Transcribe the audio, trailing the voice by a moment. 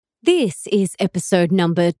This is episode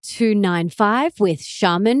number 295 with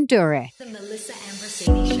Shaman Durek. The Melissa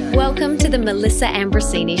Ambrosini Show. Welcome to the Melissa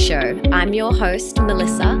Ambrosini Show. I'm your host,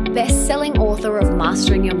 Melissa, best-selling author of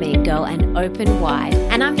Mastering Your Mean Girl and Open Wide.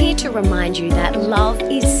 And I'm here to remind you that love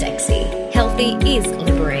is sexy, healthy is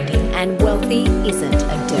liberating, and wealthy isn't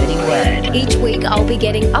a dirty word. Each week, I'll be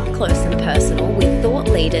getting up close and personal with thought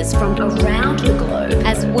leaders from around the globe,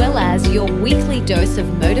 as well as your weekly dose of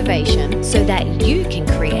motivation so that you can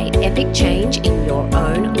create epic change in your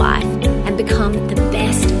own life and become the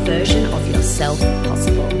best version of yourself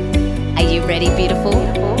possible. Are you ready, beautiful?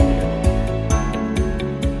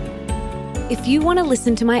 If you want to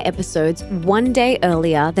listen to my episodes one day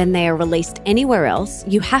earlier than they are released anywhere else,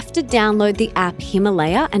 you have to download the app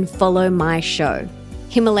Himalaya and follow my show.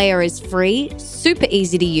 Himalaya is free, super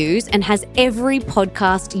easy to use, and has every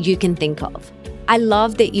podcast you can think of. I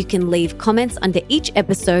love that you can leave comments under each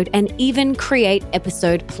episode and even create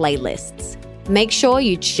episode playlists. Make sure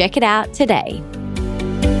you check it out today.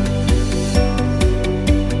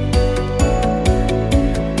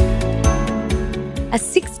 A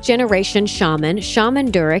sixth-generation shaman,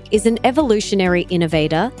 Shaman Durek is an evolutionary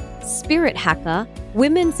innovator, spirit hacker,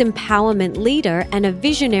 women's empowerment leader, and a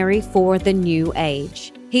visionary for the new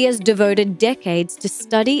age. He has devoted decades to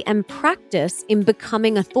study and practice in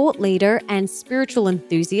becoming a thought leader and spiritual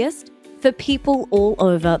enthusiast for people all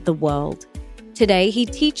over the world. Today, he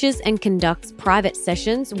teaches and conducts private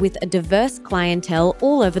sessions with a diverse clientele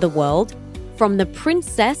all over the world, from the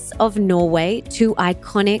Princess of Norway to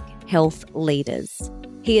iconic health leaders.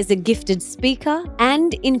 He is a gifted speaker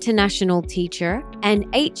and international teacher, and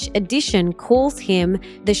H Edition calls him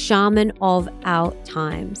the shaman of our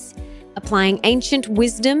times, applying ancient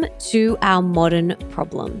wisdom to our modern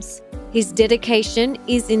problems. His dedication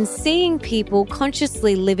is in seeing people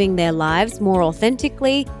consciously living their lives more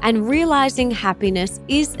authentically and realizing happiness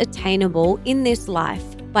is attainable in this life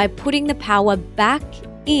by putting the power back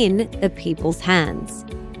in the people's hands.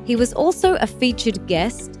 He was also a featured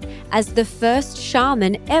guest as the first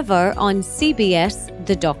shaman ever on CBS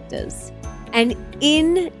The Doctors. And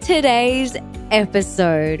in today's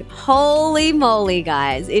episode, holy moly,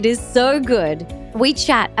 guys, it is so good. We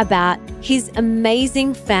chat about his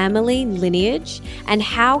amazing family lineage and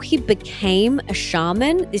how he became a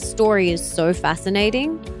shaman. This story is so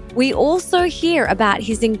fascinating. We also hear about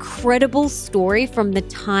his incredible story from the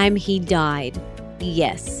time he died.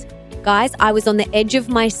 Yes, guys, I was on the edge of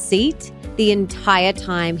my seat the entire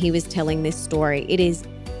time he was telling this story. It is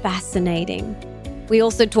fascinating. We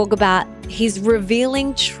also talk about his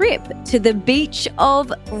revealing trip to the beach of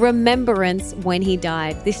remembrance when he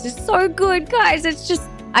died. This is so good, guys.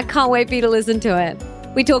 I can't wait for you to listen to it.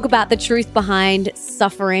 We talk about the truth behind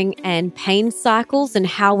suffering and pain cycles and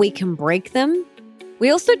how we can break them. We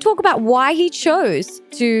also talk about why he chose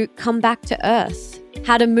to come back to Earth,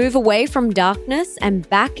 how to move away from darkness and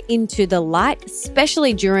back into the light,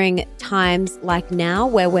 especially during times like now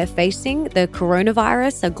where we're facing the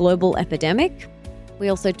coronavirus, a global epidemic. We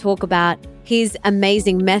also talk about his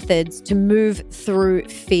amazing methods to move through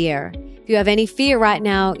fear. If you have any fear right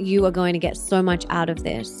now, you are going to get so much out of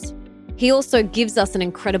this. He also gives us an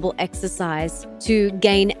incredible exercise to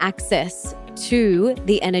gain access to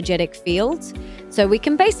the energetic field, so we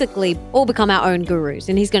can basically all become our own gurus,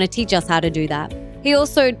 and he's going to teach us how to do that. He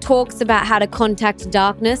also talks about how to contact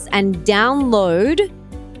darkness and download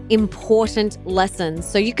important lessons.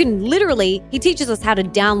 So you can he teaches us how to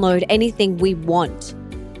download anything we want.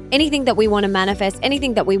 Anything that we want to manifest,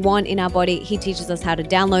 anything that we want in our body, he teaches us how to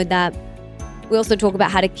download that. We also talk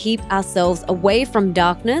about how to keep ourselves away from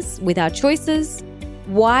darkness with our choices,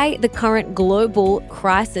 why the current global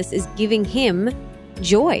crisis is giving him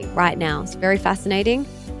joy right now. It's very fascinating.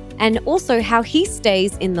 And also how he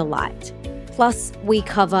stays in the light. Plus, we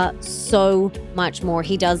cover so much more.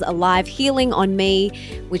 He does a live healing on me,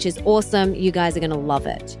 which is awesome. You guys are going to love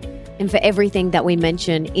it. And for everything that we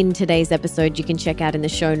mention in today's episode, you can check out in the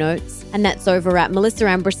show notes. And that's over at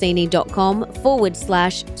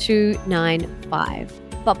melissaambrosini.com/295.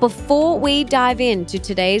 But before we dive into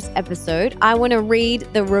today's episode, I want to read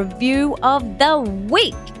the review of the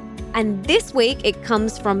week. And this week, it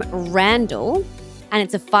comes from Randall. And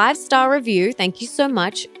it's a 5-star review. Thank you so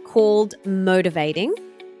much. Called Motivating.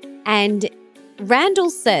 And Randall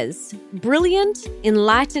says, brilliant,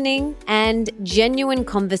 enlightening, and genuine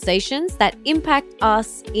conversations that impact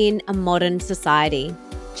us in a modern society.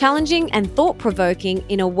 Challenging and thought-provoking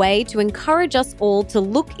in a way to encourage us all to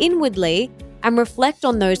look inwardly and reflect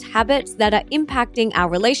on those habits that are impacting our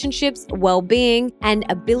relationships, well-being, and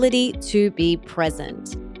ability to be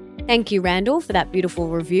present. Thank you, Randall, for that beautiful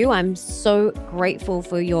review. I'm so grateful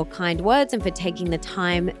for your kind words and for taking the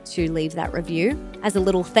time to leave that review. As a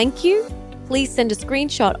little thank you, please send a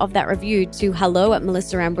screenshot of that review to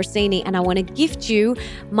hello@melissa_ambrosini, and I want to gift you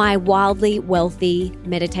my Wildly Wealthy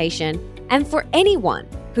meditation. And for anyone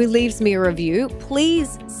who leaves me a review,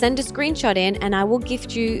 please send a screenshot in and I will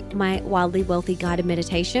gift you my Wildly Wealthy guided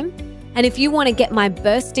meditation. And if you want to get my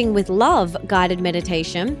Bursting with Love guided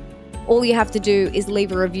meditation, all you have to do is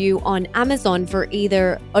leave a review on Amazon for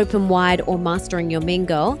either Open Wide or Mastering Your Mean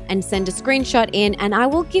Girl and send a screenshot in and I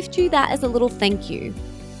will gift you that as a little thank you.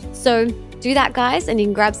 So do that, guys, and you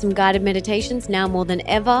can grab some guided meditations. Now more than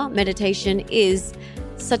ever, meditation is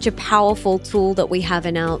such a powerful tool that we have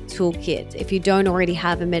in our toolkit. If you don't already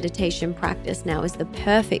have a meditation practice, now is the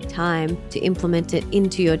perfect time to implement it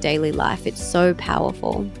into your daily life. It's so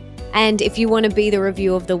powerful. And if you want to be the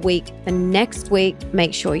review of the week for next week,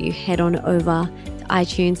 make sure you head on over to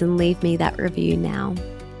iTunes and leave me that review now.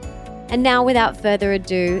 And now, without further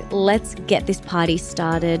ado, let's get this party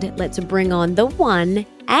started. Let's bring on the one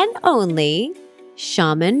and only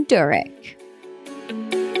Shaman Durek.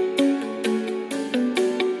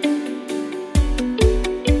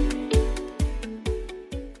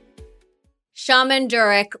 Shaman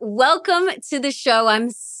Durek, welcome to the show. I'm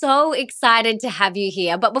so excited to have you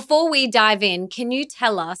here. But before we dive in, can you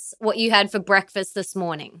tell us what you had for breakfast this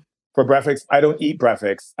morning? For breakfast, I don't eat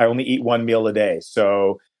breakfast. I only eat one meal a day.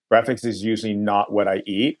 So breakfast is usually not what I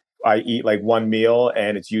eat. I eat like one meal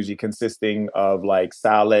and it's usually consisting of like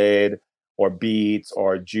salad or beets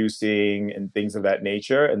or juicing and things of that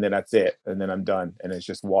nature. And then that's it. And then I'm done. And it's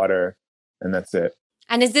just water and that's it.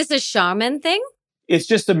 And is this a shaman thing? It's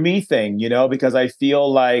just a me thing, because I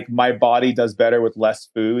feel like my body does better with less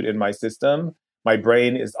food in my system. My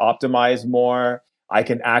brain is optimized more. I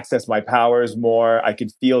can access my powers more. I can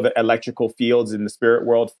feel the electrical fields in the spirit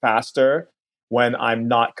world faster when I'm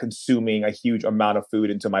not consuming a huge amount of food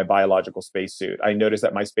into my biological spacesuit. I notice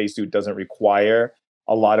that my spacesuit doesn't require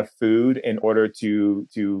a lot of food in order to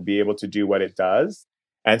be able to do what it does.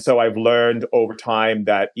 And so I've learned over time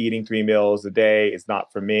that eating 3 meals a day is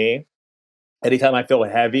not for me. Anytime I feel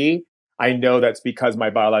heavy, I know that's because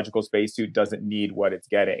my biological spacesuit doesn't need what it's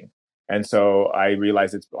getting. And so I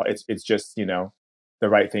realize it's just, the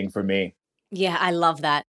right thing for me. Yeah, I love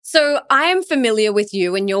that. So I am familiar with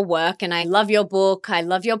you and your work, and I love your book. I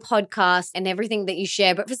love your podcast and everything that you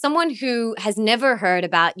share. But for someone who has never heard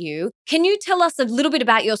about you, can you tell us a little bit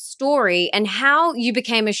about your story and how you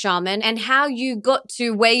became a shaman and how you got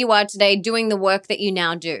to where you are today doing the work that you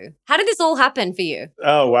now do? How did this all happen for you?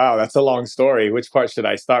 Oh, wow. That's a long story. Which part should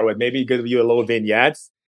I start with? Maybe give you a little vignette.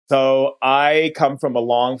 So I come from a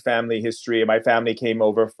long family history. My family came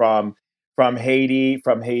over from Haiti,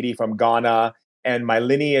 from Ghana. And my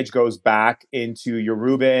lineage goes back into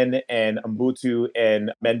Yoruban and Mbutu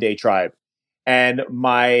and Mende tribe. And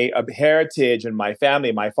my heritage and my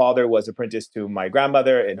family, my father was apprenticed to my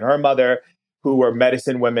grandmother and her mother, who were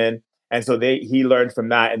medicine women. And so he learned from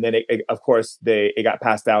that. And then, it got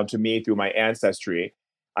passed down to me through my ancestry.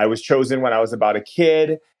 I was chosen when I was about a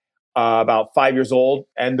kid, about 5 years old.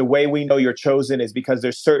 And the way we know you're chosen is because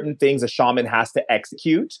there's certain things a shaman has to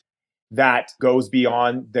execute that goes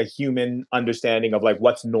beyond the human understanding of like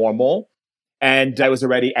what's normal. And I was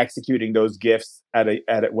already executing those gifts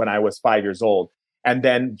when I was 5 years old. And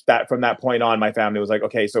then from that point on, my family was like,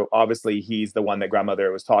 okay, so obviously he's the one that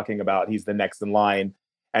grandmother was talking about. He's the next in line.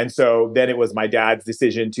 And so then it was my dad's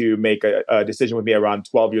decision to make a decision with me around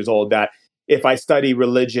 12 years old that if I study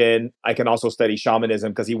religion, I can also study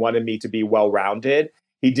shamanism because he wanted me to be well-rounded.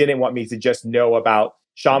 He didn't want me to just know about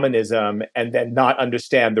shamanism and then not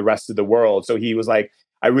understand the rest of the world. So he was like,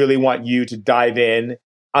 I really want you to dive in,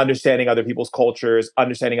 understanding other people's cultures,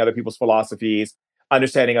 understanding other people's philosophies,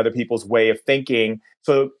 understanding other people's way of thinking.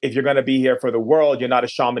 So if you're going to be here for the world, you're not a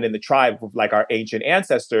shaman in the tribe like our ancient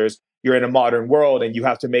ancestors. You're in a modern world and you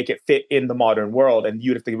have to make it fit in the modern world. And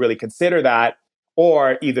you have to really consider that,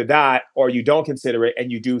 or either that, or you don't consider it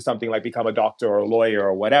and you do something like become a doctor or a lawyer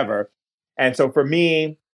or whatever. And so for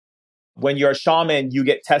me, when you're a shaman, you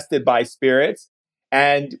get tested by spirits.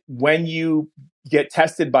 And when you get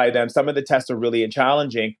tested by them, some of the tests are really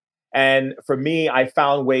challenging. And for me, I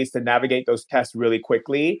found ways to navigate those tests really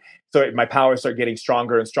quickly. So my powers started getting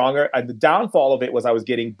stronger and stronger. And the downfall of it was I was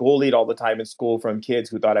getting bullied all the time in school from kids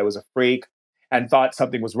who thought I was a freak and thought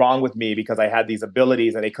something was wrong with me because I had these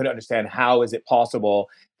abilities and they couldn't understand how is it possible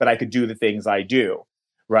that I could do the things I do.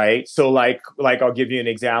 Right. So like I'll give you an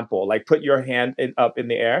example, like put your hand up in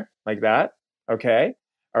the air like that. OK.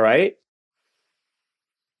 All right.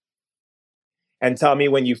 And tell me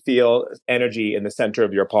when you feel energy in the center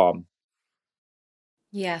of your palm.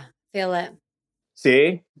 Yeah, feel it.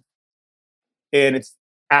 See? And it's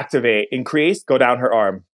activate, increase, go down her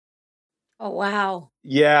arm. Oh, wow.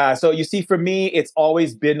 Yeah. So you see, for me, it's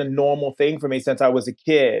always been a normal thing for me since I was a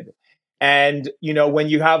kid. And, when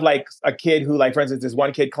you have like a kid who, like, for instance, this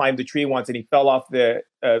one kid climbed the tree once and he fell off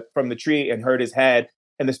from the tree and hurt his head.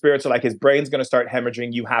 And the spirits are like, his brain's going to start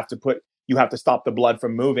hemorrhaging. You have to stop the blood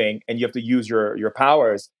from moving and you have to use your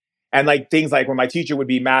powers. And like things like when my teacher would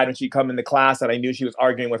be mad when she'd come into class and I knew she was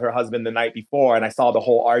arguing with her husband the night before and I saw the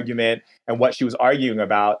whole argument and what she was arguing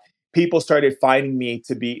about, people started finding me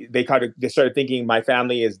to be, they started thinking my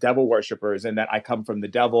family is devil worshippers and that I come from the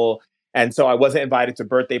devil. And so I wasn't invited to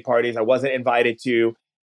birthday parties. I wasn't invited to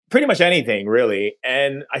pretty much anything, really.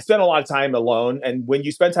 And I spent a lot of time alone. And when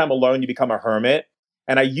you spend time alone, you become a hermit.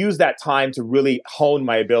 And I used that time to really hone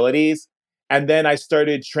my abilities. And then I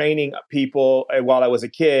started training people while I was a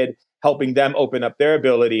kid, helping them open up their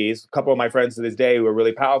abilities. A couple of my friends to this day were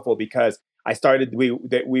really powerful because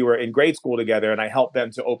we were in grade school together and I helped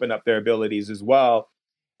them to open up their abilities as well.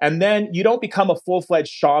 And then you don't become a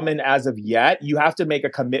full-fledged shaman as of yet. You have to make a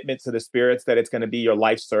commitment to the spirits that it's going to be your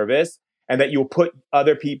life service and that you'll put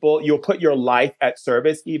your life at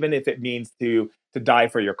service, even if it means to die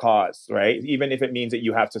for your cause, right? Even if it means that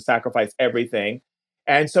you have to sacrifice everything.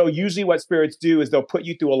 And so usually what spirits do is they'll put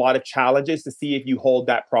you through a lot of challenges to see if you hold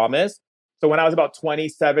that promise. So when I was about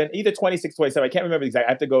 27, either 26, 27, I can't remember exactly. I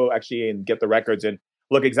have to go actually and get the records and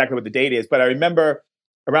look exactly what the date is. But I remember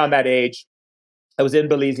around that age, I was in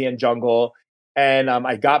Belizean jungle and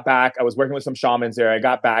I got back. I was working with some shamans there. I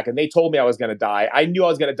got back and they told me I was going to die. I knew I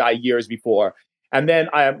was going to die years before. And then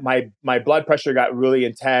my blood pressure got really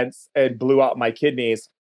intense and blew out my kidneys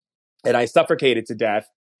and I suffocated to death.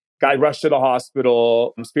 Got rushed to the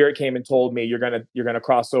hospital. Spirit came and told me you're gonna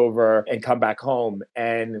cross over and come back home.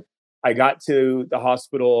 And I got to the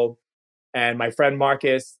hospital and my friend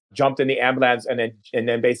Marcus jumped in the ambulance and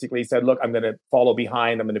then basically said, look, I'm gonna follow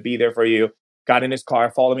behind. I'm gonna be there for you. Got in his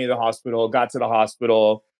car, followed me to the hospital, got to the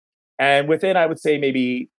hospital. And within, I would say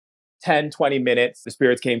maybe 10, 20 minutes, the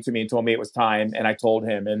spirits came to me and told me it was time. And I told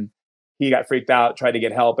him and he got freaked out, tried to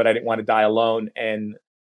get help, but I didn't want to die alone. And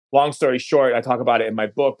long story short, I talk about it in my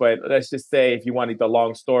book, but let's just say if you want the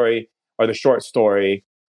long story or the short story,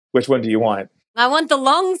 which one do you want? I want the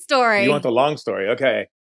long story. You want the long story. Okay.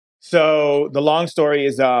 So the long story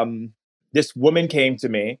is this woman came to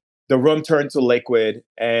me. The room turned to liquid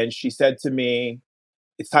and she said to me,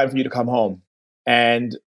 it's time for you to come home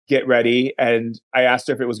and get ready. And I asked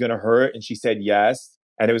her if it was going to hurt and she said yes.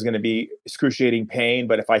 And it was going to be excruciating pain.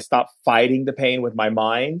 But if I stopped fighting the pain with my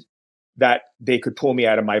mind, that they could pull me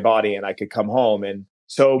out of my body and I could come home. And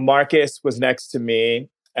so Marcus was next to me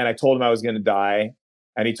and I told him I was going to die.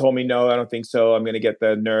 And he told me, no, I don't think so. I'm going to get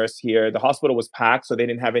the nurse here. The hospital was packed, so they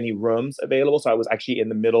didn't have any rooms available. So I was actually in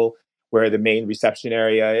the middle where the main reception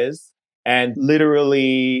area is. And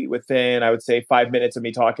literally within, I would say 5 minutes of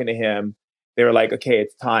me talking to him, they were like, okay,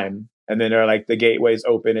 it's time. And then they're like, the gateway's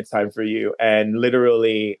open. It's time for you. And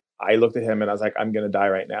literally I looked at him and I was like, I'm going to die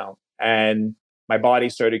right now. And my body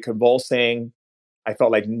started convulsing. I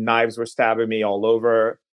felt like knives were stabbing me all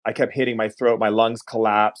over. I kept hitting my throat. My lungs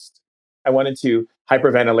collapsed. I went into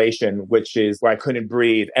hyperventilation, which is where I couldn't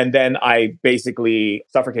breathe. And then I basically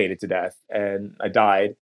suffocated to death and I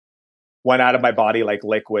died. Went out of my body like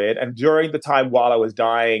liquid. And during the time while I was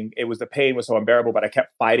dying, the pain was so unbearable, but I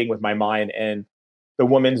kept fighting with my mind. And the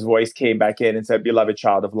woman's voice came back in and said, beloved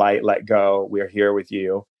child of light, let go. We're here with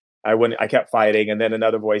you. I kept fighting. And then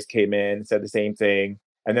another voice came in and said the same thing.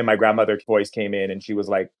 And then my grandmother's voice came in and she was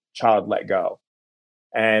like, child, let go.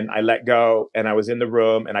 And I let go and I was in the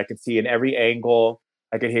room and I could see in every angle.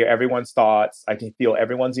 I could hear everyone's thoughts. I could feel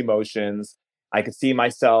everyone's emotions. I could see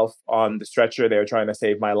myself on the stretcher. They were trying to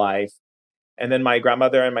save my life. And then my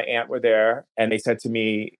grandmother and my aunt were there and they said to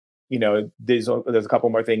me, there's a couple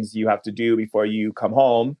more things you have to do before you come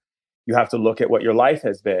home. You have to look at what your life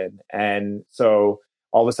has been. And so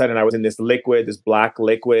all of a sudden I was in this liquid, this black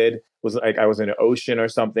liquid. It was like I was in an ocean or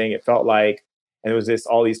something. It felt like, and it was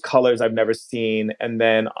all these colors I've never seen. And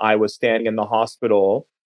then I was standing in the hospital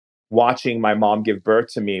watching my mom give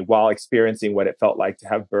birth to me while experiencing what it felt like to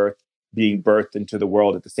have being birthed into the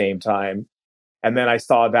world at the same time. And then I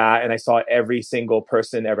saw that and I saw every single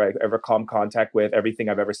person ever come contact with, everything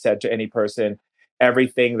I've ever said to any person,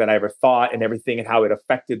 everything that I ever thought and everything and how it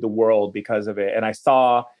affected the world because of it. And I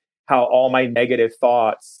saw how all my negative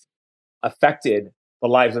thoughts affected the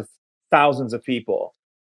lives of thousands of people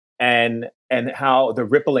and how the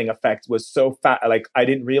rippling effect was so like I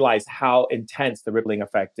didn't realize how intense the rippling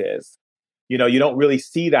effect is. You don't really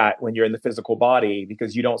see that when you're in the physical body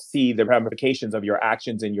because you don't see the ramifications of your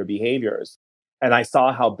actions and your behaviors. and I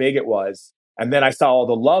saw how big it was. And then I saw all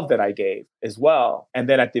the love that I gave as well. And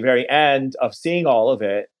then at the very end of seeing all of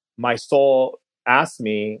it, my soul asked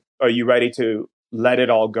me, are you ready to let it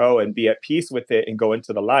all go and be at peace with it and go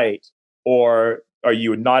into the light? Or are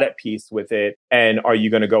you not at peace with it? And are you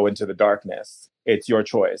going to go into the darkness? It's your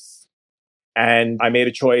choice. And I made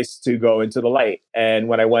a choice to go into the light. And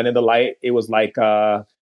when I went in the light, it was like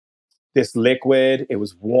this liquid. It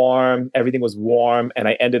was warm. Everything was warm. And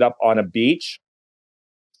I ended up on a beach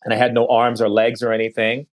and I had no arms or legs or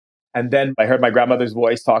anything. And then I heard my grandmother's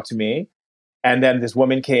voice talk to me. And then this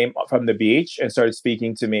woman came from the beach and started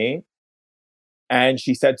speaking to me. And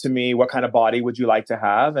she said to me, what kind of body would you like to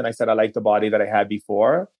have? And I said, I like the body that I had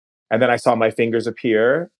before. And then I saw my fingers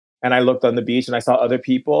appear and I looked on the beach and I saw other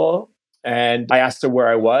people. And I asked her where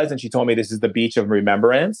I was. And she told me, this is the beach of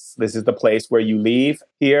remembrance. This is the place where you leave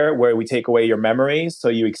here, where we take away your memories. So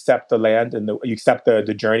you accept the land and you accept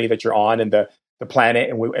the journey that you're on and the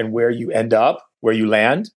planet and where you end up, where you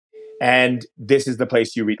land. And this is the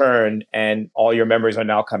place you return. And all your memories are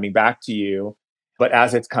now coming back to you. But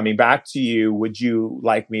as it's coming back to you, would you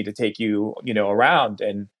like me to take you, around?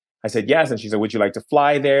 And I said, yes. And she said, would you like to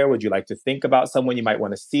fly there? Would you like to think about someone you might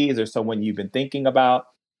want to see? Is there someone you've been thinking about?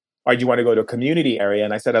 Or do you want to go to a community area?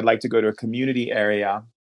 And I said, I'd like to go to a community area.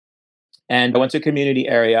 And I went to a community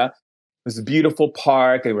area. It was a beautiful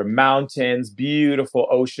park. There were mountains, beautiful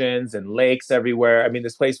oceans and lakes everywhere. I mean,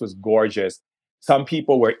 this place was gorgeous. Some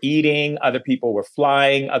people were eating, other people were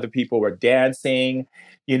flying, other people were dancing,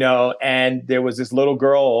 and there was this little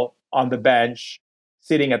girl on the bench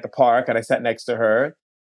sitting at the park, and I sat next to her.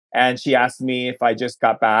 And she asked me if I just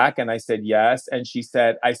got back, and I said yes. And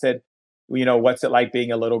I said, what's it like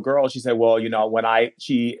being a little girl? She said, well,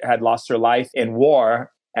 she had lost her life in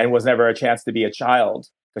war and was never a chance to be a child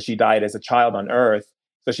because she died as a child on Earth.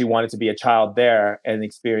 So she wanted to be a child there and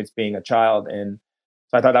experience being a child. And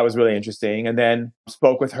so I thought that was really interesting. And then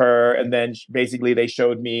spoke with her. And then basically they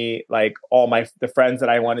showed me like all the friends that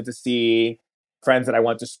I wanted to see, friends that I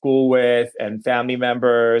went to school with and family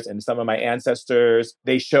members and some of my ancestors.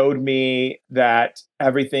 They showed me that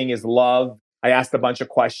everything is love. I asked a bunch of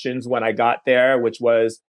questions when I got there, which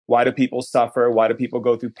was, why do people suffer? Why do people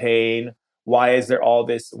go through pain? Why is there all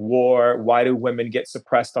this war? Why do women get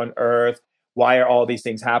suppressed on Earth? Why are all these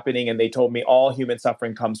things happening? And they told me all human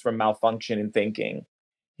suffering comes from malfunction in thinking.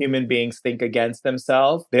 Human beings think against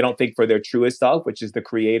themselves. They don't think for their truest self, which is the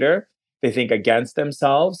creator. They think against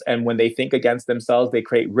themselves. And when they think against themselves, they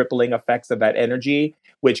create rippling effects of that energy,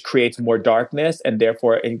 which creates more darkness and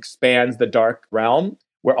therefore expands the dark realm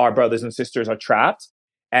where our brothers and sisters are trapped.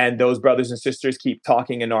 And those brothers and sisters keep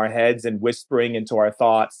talking in our heads and whispering into our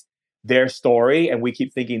thoughts their story. And we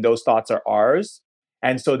keep thinking those thoughts are ours.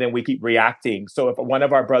 And so then we keep reacting. So if one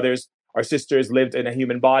of our brothers or sisters lived in a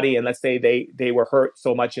human body, and let's say they were hurt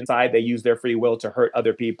so much inside, they used their free will to hurt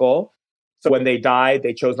other people. So when they died,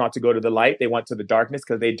 they chose not to go to the light. They went to the darkness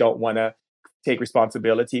because they don't want to take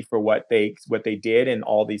responsibility for what they did and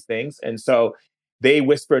all these things. And so they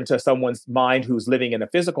whisper into someone's mind who's living in a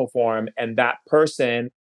physical form, and that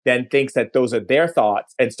person then thinks that those are their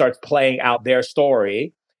thoughts and starts playing out their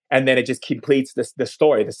story. And then it just completes the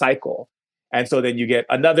story, the cycle. And so then you get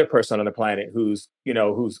another person on the planet who's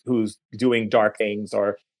doing dark things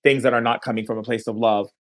or things that are not coming from a place of love.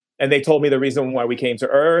 And they told me the reason why we came to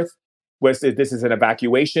Earth was that this is an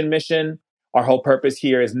evacuation mission. Our whole purpose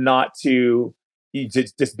here is not to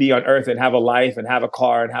just be on Earth and have a life and have a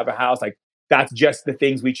car and have a house. Like that's just the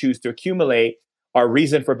things we choose to accumulate. Our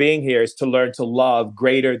reason for being here is to learn to love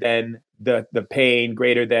greater than the pain,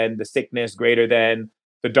 greater than the sickness, greater than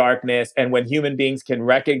the darkness. And when human beings can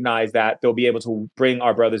recognize that, they'll be able to bring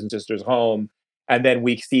our brothers and sisters home. And then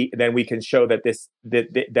we can show that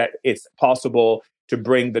that it's possible to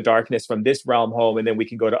bring the darkness from this realm home. And then we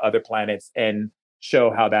can go to other planets and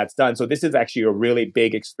show how that's done. So this is actually a really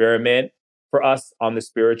big experiment for us on the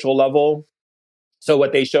spiritual level. So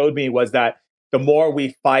what they showed me was that the more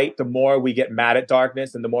we fight, the more we get mad at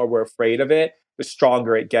darkness and the more we're afraid of it, the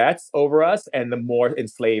stronger it gets over us and the more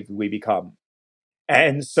enslaved we become.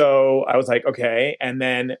 And so I was like, okay. And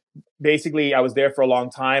then basically I was there for a long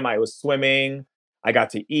time. I was swimming. I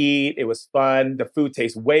got to eat. It was fun. The food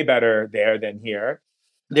tastes way better there than here.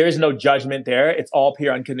 There is no judgment there. It's all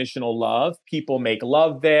pure unconditional love. People make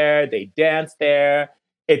love there. They dance there.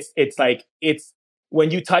 It's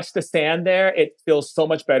when you touch the sand there, it feels so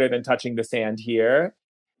much better than touching the sand here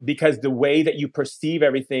because the way that you perceive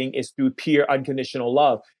everything is through pure unconditional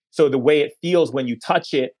love. So the way it feels when you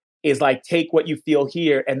touch it is like take what you feel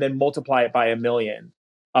here and then multiply it by 1,000,000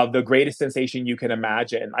 of the greatest sensation you can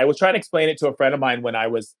imagine. I was trying to explain it to a friend of mine when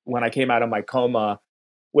I came out of my coma.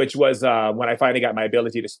 which was when I finally got my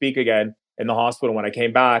ability to speak again in the hospital when I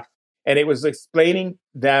came back. And it was explaining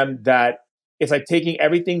them that it's like taking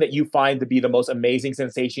everything that you find to be the most amazing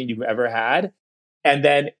sensation you've ever had, and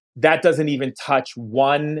then that doesn't even touch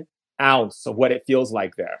 1 ounce of what it feels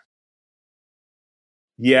like there.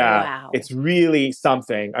 Yeah, Wow. it's really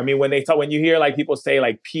something. I mean, when you hear like people say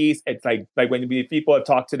like peace, it's like when people have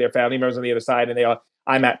talked to their family members on the other side and they are,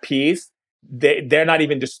 I'm at peace. They're not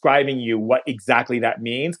even describing you what exactly that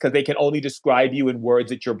means, because they can only describe you in words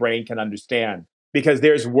that your brain can understand. Because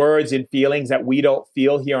there's words and feelings that we don't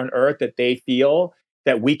feel here on earth that they feel,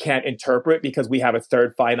 that we can't interpret because we have a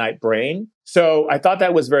third finite brain. So I thought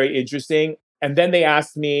that was very interesting. And then they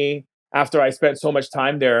asked me, after I spent so much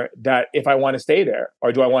time there, that if I want to stay there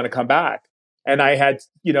or do I want to come back. And I had,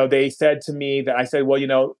 they said to me that, I said,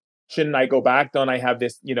 well, shouldn't I go back? Don't I have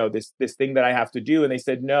this, this thing that I have to do? And they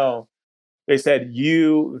said, no. They said,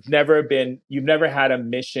 you've never had a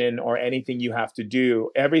mission or anything you have to do.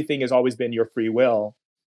 Everything has always been your free will.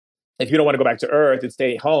 If you don't want to go back to Earth and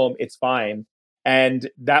stay home, it's fine. And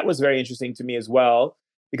that was very interesting to me as well,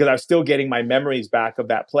 because I was still getting my memories back of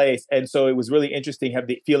that place. And so it was really interesting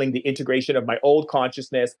feeling the integration of my old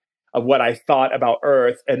consciousness of what I thought about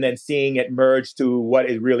Earth, and then seeing it merge to what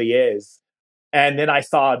it really is. And then I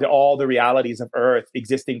saw all the realities of Earth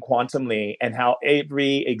existing quantumly, and how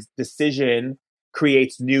every decision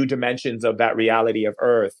creates new dimensions of that reality of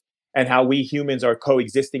Earth, and how we humans are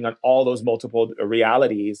coexisting on all those multiple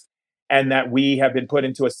realities. And that we have been put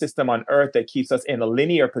into a system on Earth that keeps us in a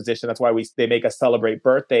linear position. That's why they make us celebrate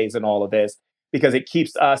birthdays and all of this, because it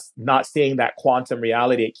keeps us not seeing that quantum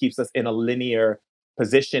reality. It keeps us in a linear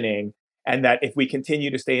positioning. And that if we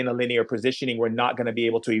continue to stay in a linear positioning, we're not going to be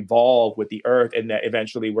able to evolve with the Earth, and that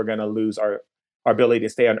eventually we're going to lose our ability to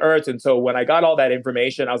stay on Earth. And so when I got all that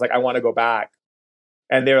information, I was like, I want to go back.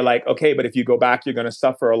 And they're like, okay, but if you go back, you're going to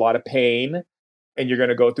suffer a lot of pain, and you're going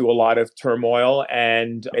to go through a lot of turmoil,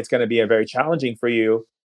 and it's going to be very challenging for you.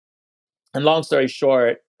 And long story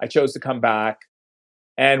short, I chose to come back.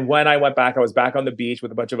 And when I went back, I was back on the beach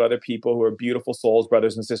with a bunch of other people who are beautiful souls,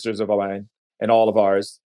 brothers and sisters of mine and all of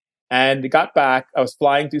ours. And got back, I was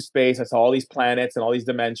flying through space. I saw all these planets and all these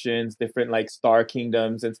dimensions, different like star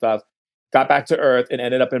kingdoms and stuff. Got back to Earth and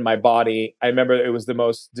ended up in my body. I remember it was the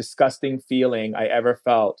most disgusting feeling I ever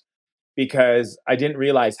felt, because I didn't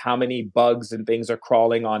realize how many bugs and things are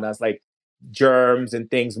crawling on us, like germs and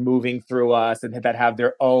things moving through us, and that have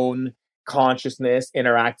their own consciousness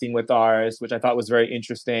interacting with ours, which I thought was very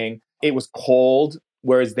interesting. It was cold,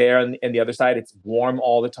 whereas there on the other side, it's warm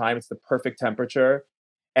all the time. It's the perfect temperature.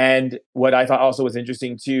 And what I thought also was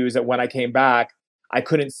interesting too is that when I came back, I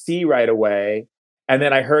couldn't see right away. And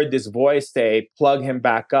then I heard this voice say, plug him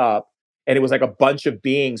back up. And it was like a bunch of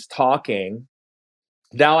beings talking.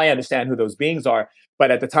 Now I understand who those beings are, but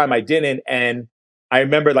at the time I didn't. And I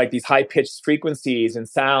remember like these high pitched frequencies and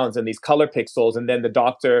sounds and these color pixels. And then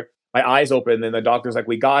my eyes opened, and the doctor's like,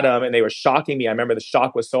 we got him. And they were shocking me. I remember the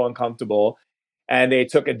shock was so uncomfortable. And they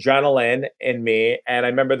took adrenaline in me. And I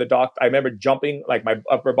remember jumping, like my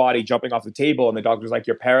upper body jumping off the table. And the doctor's like,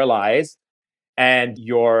 you're paralyzed and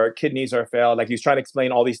your kidneys are failed. Like, he was trying to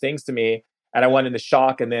explain all these things to me. And I went into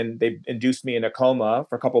shock. And then they induced me in a coma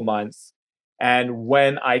for a couple months. And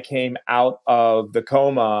when I came out of the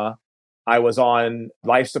coma, I was on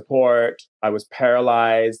life support. I was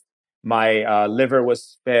paralyzed. My liver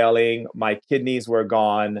was failing. My kidneys were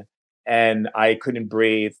gone. And I couldn't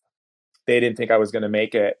breathe. They didn't think I was going to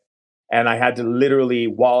make it. And I had to literally,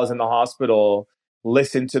 while I was in the hospital,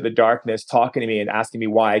 listen to the darkness talking to me and asking me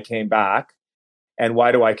why I came back. And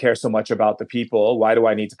why do I care so much about the people? Why do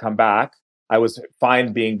I need to come back? I was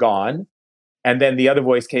fine being gone. And then the other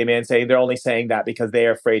voice came in saying they're only saying that because they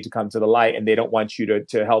are afraid to come to the light, and they don't want you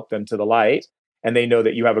to help them to the light. And they know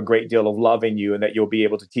that you have a great deal of love in you, and that you'll be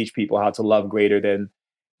able to teach people how to love greater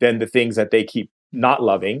than the things that they keep not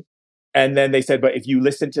loving. And then they said, but if you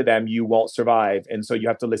listen to them, you won't survive. And so you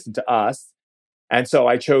have to listen to us. And so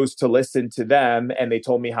I chose to listen to them. And they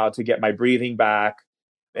told me how to get my breathing back,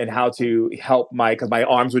 and how to help because my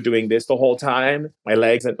arms were doing this the whole time. My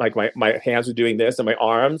legs and like my hands were doing this, and my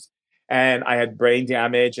arms. And I had brain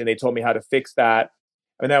damage, and they told me how to fix that.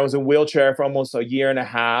 And I was in a wheelchair for almost a year and a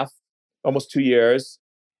half, almost 2 years.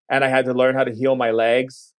 And I had to learn how to heal my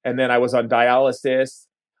legs. And then I was on dialysis.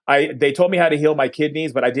 They told me how to heal my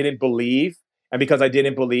kidneys, but I didn't believe. And because I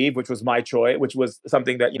didn't believe, which was my choice, which was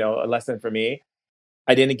something that, a lesson for me,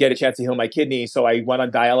 I didn't get a chance to heal my kidneys. So I went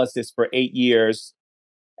on dialysis for 8 years.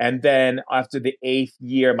 And then after the 8th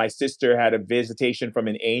year, my sister had a visitation from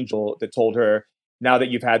an angel that told her, now that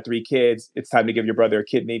you've had 3 kids, it's time to give your brother a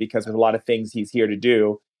kidney, because there's a lot of things he's here to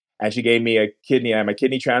do. and she gave me a kidney. I had my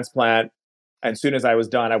kidney transplant. And as soon as I was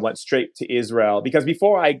done, I went straight to Israel because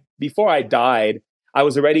before I died, I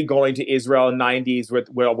was already going to Israel in the 90s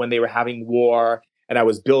when they were having war, and I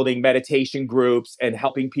was building meditation groups and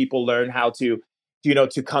helping people learn how to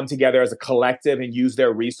to come together as a collective and use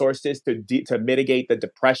their resources to mitigate the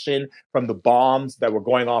depression from the bombs that were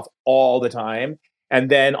going off all the time.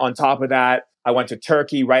 And then on top of that, I went to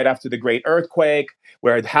Turkey right after the great earthquake,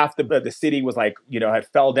 where half the city was like, had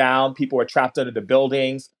fell down. People were trapped under the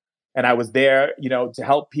buildings. And I was there, to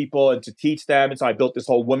help people and to teach them. And so I built this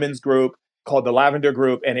whole women's group called the Lavender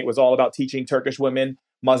Group. And it was all about teaching Turkish women,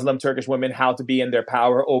 Muslim Turkish women, how to be in their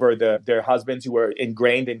power over their husbands who were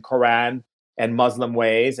ingrained in Quran and Muslim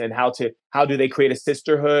ways, and how do they create a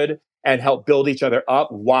sisterhood and help build each other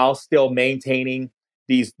up while still maintaining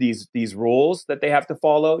these rules that they have to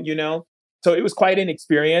follow, So it was quite an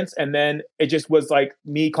experience. And then it just was like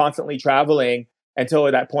me constantly traveling until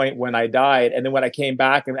at that point when I died. And then when I came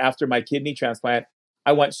back and after my kidney transplant,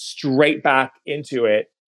 I went straight back into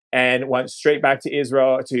it and went straight back to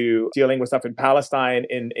Israel to dealing with stuff in Palestine,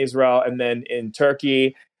 in Israel, and then in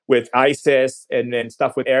Turkey with ISIS, and then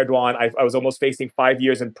stuff with Erdogan. I was almost facing 5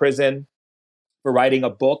 years in prison for writing a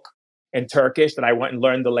book in Turkish that I went and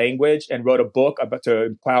learned the language and wrote a book about to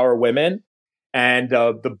empower women. And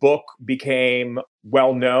the book became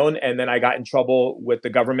well known. And then I got in trouble with the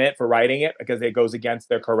government for writing it because it goes against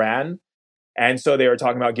their Quran. And so they were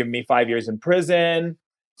talking about giving me 5 years in prison.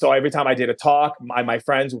 So every time I did a talk, my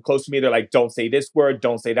friends who were close to me, they're like, don't say this word,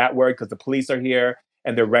 don't say that word, because the police are here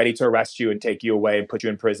and they're ready to arrest you and take you away and put you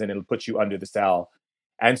in prison and put you under the cell.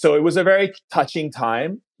 And so it was a very touching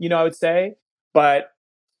time, I would say. But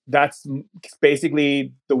that's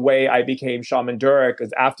basically the way I became Shaman Durek,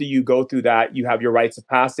 because after you go through that, you have your rites of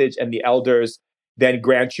passage and the elders then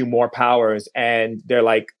grant you more powers. And they're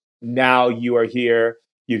like, now you are here.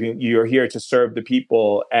 You're here to serve the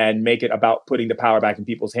people and make it about putting the power back in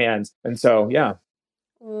people's hands. And so, yeah.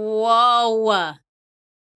 Whoa.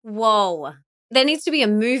 There needs to be a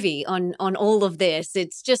movie on all of this.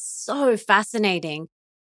 It's just so fascinating.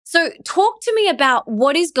 So talk to me about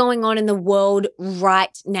what is going on in the world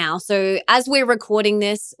right now. So as we're recording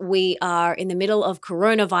this, we are in the middle of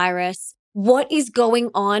coronavirus. What is going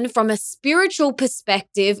on from a spiritual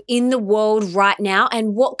perspective in the world right now?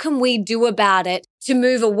 And what can we do about it to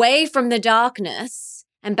move away from the darkness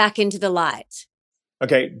and back into the light?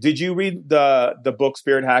 Okay. Did you read the book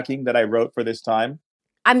Spirit Hacking that I wrote for this time?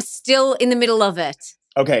 I'm still in the middle of it.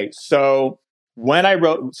 Okay. So what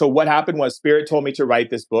happened was Spirit told me to write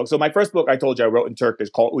this book. So my first book I told you I wrote in Turkish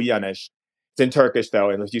called Uyanış. It's in Turkish though,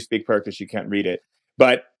 and if you speak Turkish, you can't read it.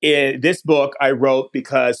 But in this book I wrote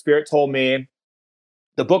because Spirit told me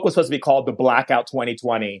the book was supposed to be called The Blackout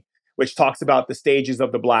 2020, which talks about the stages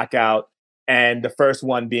of the blackout, and the first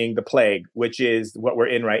one being the plague, which is what we're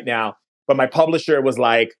in right now. But my publisher was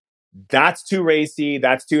like, that's too racy,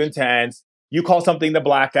 that's too intense. You call something the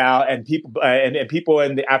blackout, and people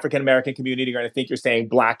in the African American community are going to think you're saying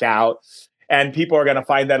blackout, and people are going to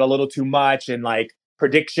find that a little too much, and like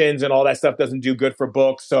predictions and all that stuff doesn't do good for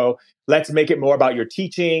books. So let's make it more about your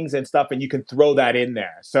teachings and stuff, and you can throw that in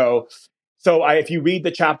there. So if you read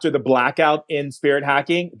the chapter "The Blackout" in Spirit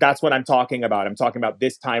Hacking, that's what I'm talking about. I'm talking about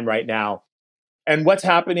this time right now, and what's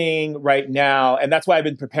happening right now, and that's why I've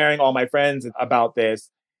been preparing all my friends about this.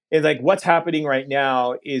 Is like what's happening right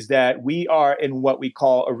now is that we are in what we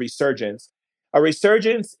call a resurgence. A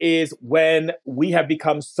resurgence is when we have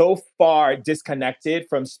become so far disconnected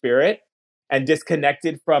from spirit and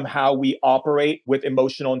disconnected from how we operate with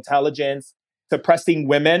emotional intelligence. Suppressing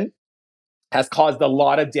women has caused a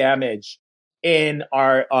lot of damage in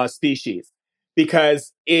our species,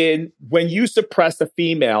 because when you suppress a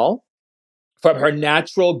female from her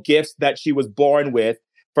natural gifts that she was born with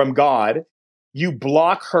from God, you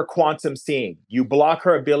block her quantum seeing. You block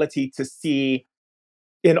her ability to see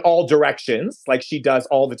in all directions like she does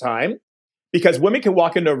all the time. Because women can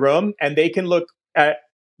walk into a room and they can look at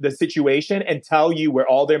the situation and tell you where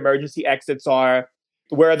all the emergency exits are,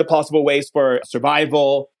 where are the possible ways for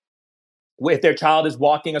survival. If their child is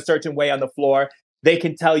walking a certain way on the floor, they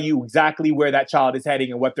can tell you exactly where that child is heading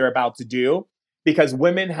and what they're about to do. Because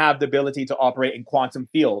women have the ability to operate in quantum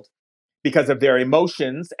field, because of their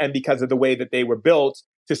emotions and because of the way that they were built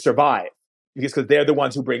to survive, because they're the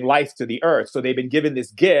ones who bring life to the earth. So they've been given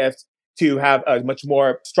this gift to have a much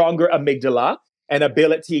more stronger amygdala and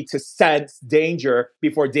ability to sense danger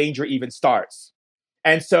before danger even starts.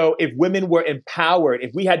 And so if women were empowered,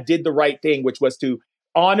 if we did the right thing, which was to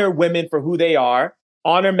honor women for who they are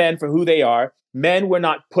honor men for who they are. Men were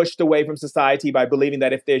not pushed away from society by believing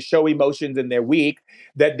that if they show emotions and they're weak,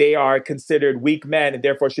 that they are considered weak men and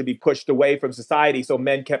therefore should be pushed away from society. So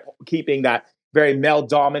men kept keeping that very male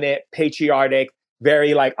dominant, patriarchic,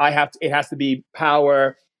 very like, it has to be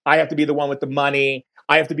power. I have to be the one with the money.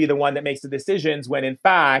 I have to be the one that makes the decisions, when in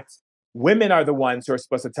fact, women are the ones who are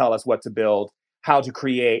supposed to tell us what to build, how to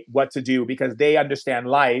create, what to do, because they understand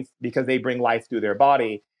life, because they bring life through their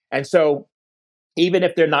body. And so even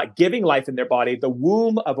if they're not giving life in their body, the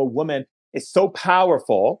womb of a woman is so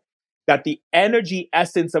powerful that the energy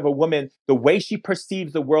essence of a woman, the way she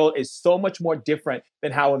perceives the world, is so much more different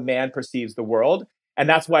than how a man perceives the world. And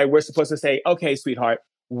that's why we're supposed to say, okay, sweetheart,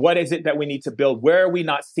 what is it that we need to build? Where are we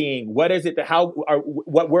not seeing? What is it that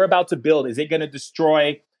what we're about to build? Is it going to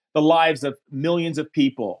destroy the lives of millions of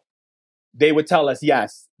people? They would tell us,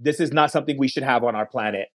 yes, this is not something we should have on our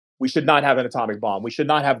planet. We should not have an atomic bomb. We should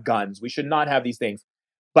not have guns. We should not have these things.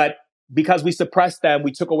 But because we suppressed them,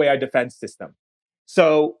 we took away our defense system.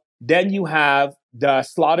 So then you have the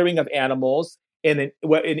slaughtering of animals in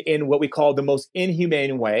what we call the most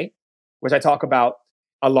inhumane way, which I talk about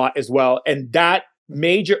a lot as well. And that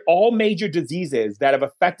all major diseases that have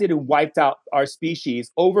affected and wiped out our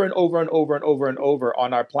species over and over and over and over and over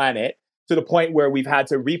on our planet, to the point where we've had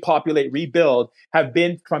to repopulate, rebuild, have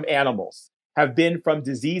been from animals, have been from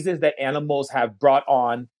diseases that animals have brought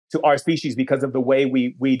on to our species because of the way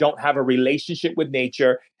we don't have a relationship with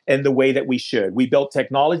nature in the way that we should. We built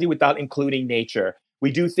technology without including nature.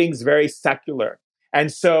 We do things very secular. And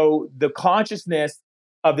so the consciousness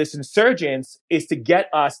of this insurgence is to get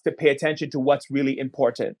us to pay attention to what's really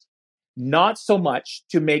important, not so much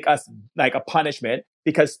to make us like a punishment,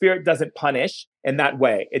 because spirit doesn't punish in that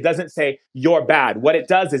way. It doesn't say you're bad. What it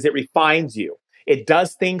does is it refines you. It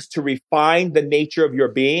does things to refine the nature of your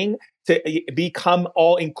being, to become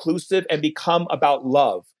all inclusive and become about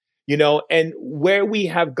love, and where we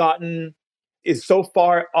have gotten is so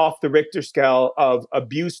far off the Richter scale of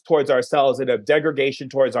abuse towards ourselves and of degradation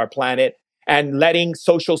towards our planet, and letting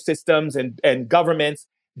social systems and governments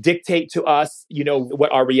dictate to us,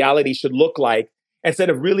 what our reality should look like, instead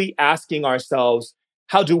of really asking ourselves,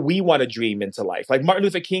 how do we want to dream into life? Like Martin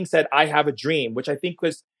Luther King said, I have a dream, which I think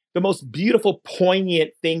was the most beautiful,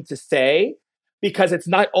 poignant thing to say, because it's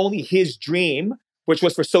not only his dream, which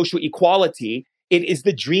was for social equality, it is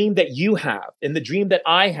the dream that you have, and the dream that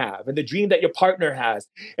I have, and the dream that your partner has,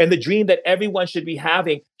 and the dream that everyone should be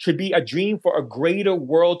having should be a dream for a greater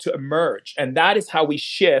world to emerge. And that is how we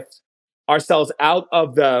shift ourselves out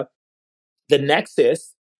of the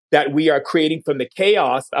nexus that we are creating from the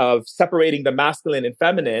chaos of separating the masculine and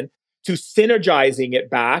feminine, to synergizing it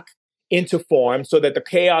back into form, so that the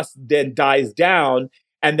chaos then dies down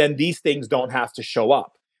and then these things don't have to show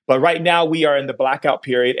up. But right now we are in the blackout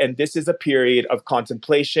period, and this is a period of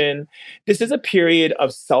contemplation. This is a period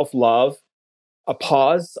of self-love, a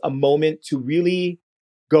pause, a moment to really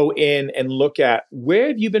go in and look at, where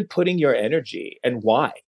have you been putting your energy and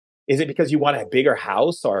why? Is it because you want a bigger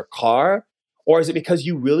house or a car? Or is it because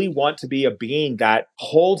you really want to be a being that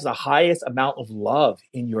holds the highest amount of love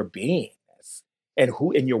in your beingness, and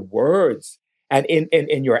who in your words and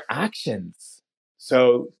in your actions?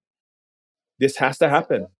 So this has to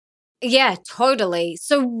happen. Yeah, totally.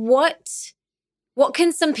 So what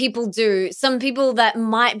can some people do? Some people that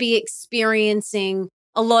might be experiencing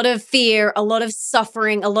a lot of fear, a lot of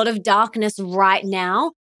suffering, a lot of darkness right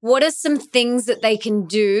now. What are some things that they can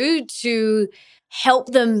do to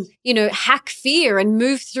help them, hack fear and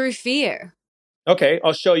move through fear? Okay,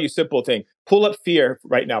 I'll show you a simple thing. Pull up fear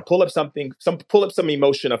right now. Pull up pull up some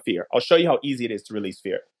emotion of fear. I'll show you how easy it is to release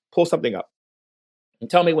fear. Pull something up and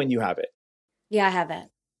tell me when you have it. Yeah, I have it.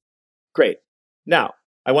 Great. Now,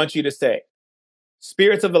 I want you to say,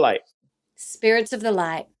 spirits of the light. Spirits of the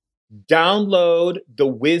light. Download the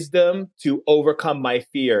wisdom to overcome my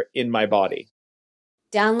fear in my body.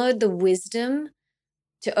 Download the wisdom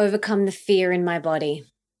to overcome the fear in my body.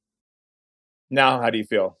 Now, how do you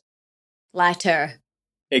feel? Lighter.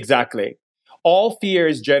 Exactly. All fear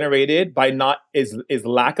is generated by is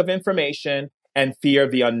lack of information and fear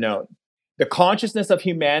of the unknown. The consciousness of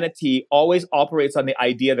humanity always operates on the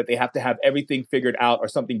idea that they have to have everything figured out or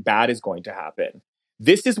something bad is going to happen.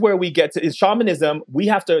 This is where we get to, in shamanism,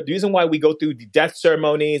 the reason why we go through the death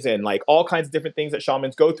ceremonies and like all kinds of different things that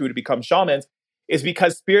shamans go through to become shamans is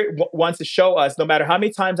because spirit wants to show us, no matter how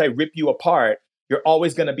many times I rip you apart, you're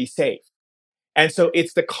always going to be safe. And so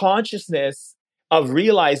it's the consciousness of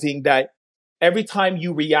realizing that every time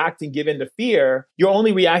you react and give into fear, you're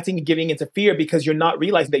only reacting and giving into fear because you're not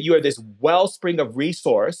realizing that you are this wellspring of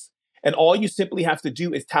resource. And all you simply have to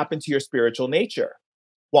do is tap into your spiritual nature.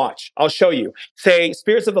 Watch. I'll show you. Say,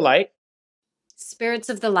 spirits of the light, Spirits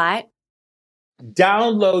of the light,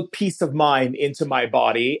 download peace of mind into my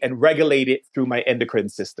body and regulate it through my endocrine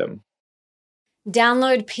system.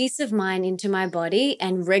 download peace of mind into my body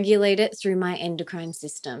and regulate it through my endocrine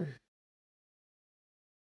system.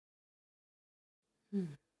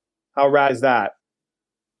 How rad is that?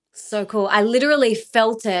 So cool. I literally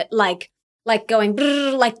felt it like going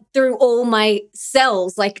like through all my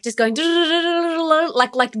cells, like just going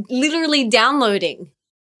like literally downloading.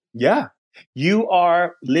 Yeah. You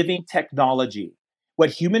are living technology. What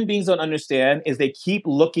human beings don't understand is they keep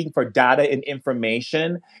looking for data and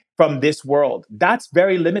information from this world. That's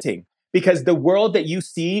very limiting because the world that you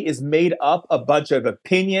see is made up a bunch of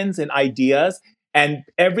opinions and ideas, and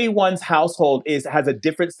everyone's household has a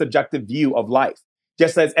different subjective view of life,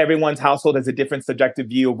 just as everyone's household has a different subjective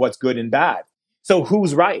view of what's good and bad. So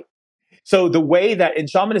who's right? So the way that in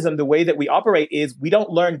shamanism, the way that we operate is we don't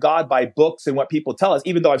learn God by books and what people tell us,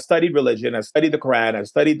 even though I've studied religion, I've studied the Quran, I've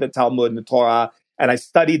studied the Talmud and the Torah, and I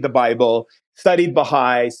studied the Bible, studied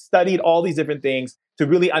Baha'i, studied all these different things to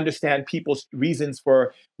really understand people's reasons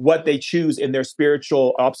for what they choose in their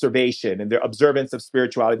spiritual observation and their observance of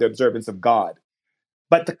spirituality, their observance of God.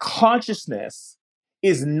 But the consciousness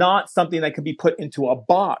is not something that can be put into a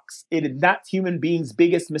box. That's human beings'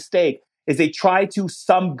 biggest mistake is they try to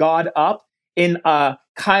sum God up in a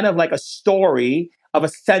kind of like a story of a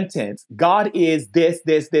sentence. God is this,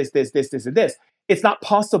 this, this, this, this, this, and this. It's not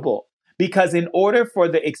possible because in order for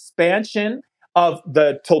the expansion of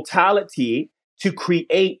the totality to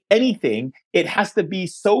create anything, it has to be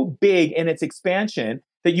so big in its expansion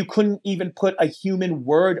that you couldn't even put a human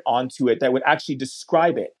word onto it that would actually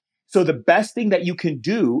describe it. So the best thing that you can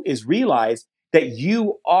do is realize that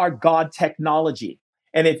you are God technology.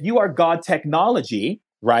 And if you are God technology,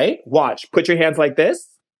 right? Watch, put your hands like this,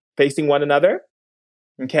 facing one another.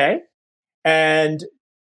 Okay. And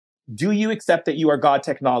do you accept that you are God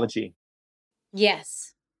technology?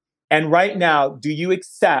 Yes. And right now, do you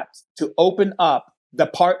accept to open up the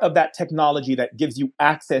part of that technology that gives you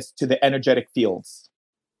access to the energetic fields?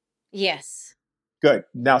 Yes. Good.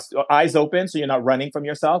 Now, eyes open so you're not running from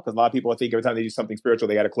yourself, because a lot of people think every time they do something spiritual,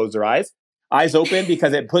 they got to close their eyes. Eyes open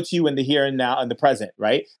because it puts you in the here and now and the present,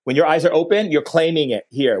 right? When your eyes are open, you're claiming it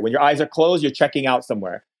here. When your eyes are closed, you're checking out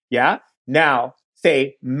somewhere. Yeah? Now,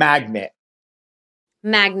 say magnet.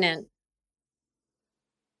 Magnet.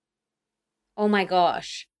 Oh my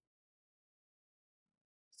gosh.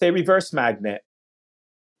 Say reverse magnet.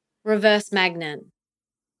 Reverse magnet.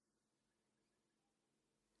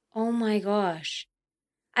 Oh my gosh.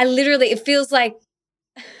 It feels like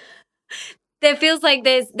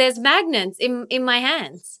there's magnets in my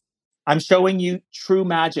hands. I'm showing you true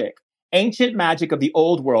magic. Ancient magic of the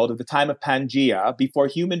old world, of the time of Pangea, before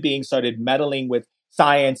human beings started meddling with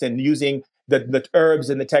science and using the herbs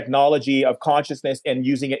and the technology of consciousness and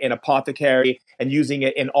using it in apothecary and using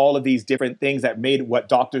it in all of these different things that made what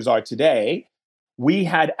doctors are today. We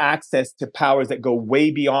had access to powers that go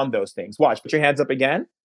way beyond those things. Watch, put your hands up again.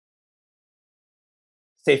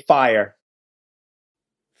 Say fire.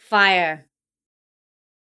 Fire.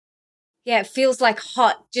 Yeah, it feels like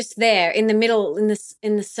hot just there in the middle,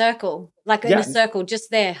 in the circle, like in a circle,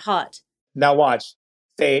 just there, hot. Now watch.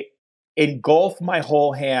 Say, engulf my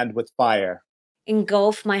whole hand with fire.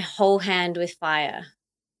 Engulf my whole hand with fire.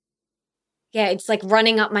 Yeah, it's like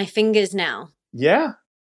running up my fingers now. Yeah.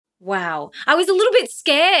 Wow. I was a little bit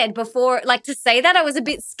scared before, like to say that. I was a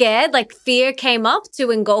bit scared, like fear came up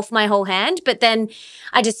to engulf my whole hand, but then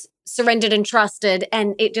I just surrendered and trusted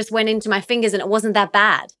and it just went into my fingers and it wasn't that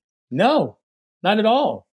bad. No, not at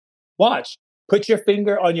all. Watch. Put your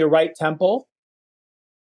finger on your right temple.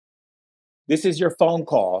 This is your phone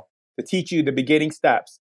call to teach you the beginning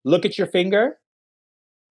steps. Look at your finger.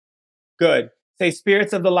 Good. Say,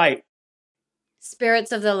 spirits of the light.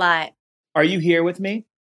 Spirits of the light. Are you here with me?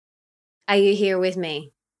 Are you here with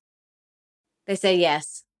me? They say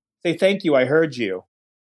yes. Say, thank you, I heard you.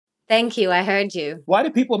 Thank you, I heard you. Why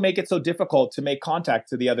do people make it so difficult to make contact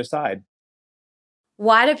to the other side?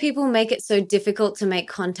 Why do people make it so difficult to make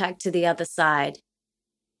contact to the other side?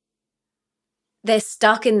 They're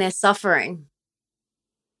stuck in their suffering.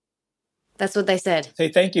 That's what they said. Say,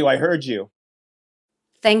 thank you, I heard you.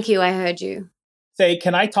 Thank you, I heard you. Say,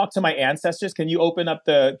 can I talk to my ancestors? Can you open up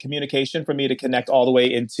the communication for me to connect all the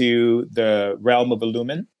way into the realm of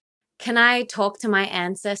Illumin? Can I talk to my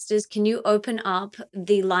ancestors? Can you open up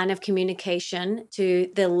the line of communication to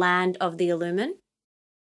the land of the Illumin?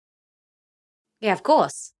 Yeah, of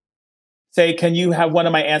course. Say, can you have one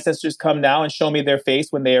of my ancestors come now and show me their face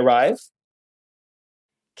when they arrive?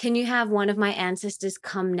 Can you have one of my ancestors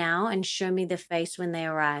come now and show me the face when they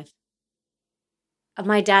arrive? Of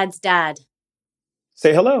my dad's dad.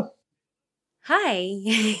 Say hello. Hi.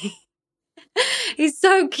 He's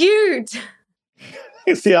so cute.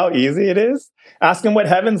 You see how easy it is? Ask him what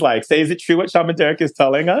heaven's like. Say, is it true what Shaman Durek is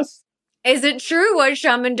telling us? Is it true what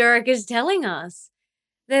Shaman Durek is telling us?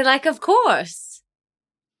 They're like, of course.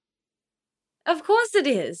 Of course it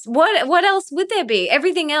is. What else would there be?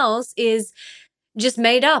 Everything else is just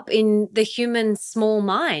made up in the human small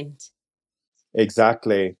mind.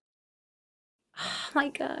 Exactly. Oh my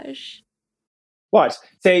gosh. Watch.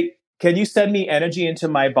 Say, can you send me energy into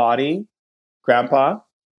my body, Grandpa?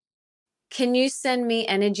 Can you send me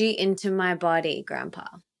energy into my body, Grandpa?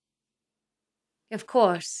 Of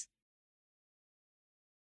course.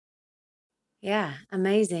 Yeah,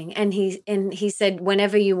 amazing. And he said,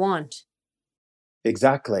 whenever you want.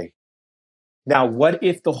 Exactly. Now, what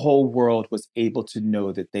if the whole world was able to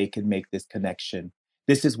know that they can make this connection?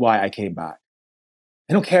 This is why I came back.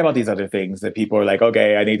 I don't care about these other things that people are like,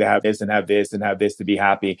 okay, I need to have this and have this and have this to be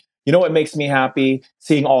happy. You know what makes me happy?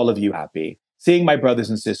 Seeing all of you happy, seeing my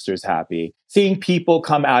brothers and sisters happy, seeing people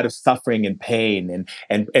come out of suffering and pain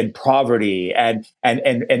and poverty and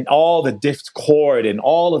all the discord and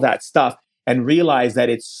all of that stuff, and realize that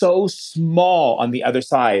it's so small on the other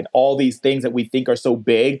side. All these things that we think are so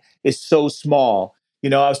big is so small. You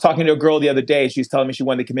know, I was talking to a girl the other day. She was telling me she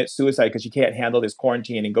wanted to commit suicide because she can't handle this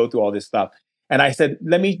quarantine and go through all this stuff. And I said,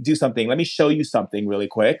 let me do something. Let me show you something really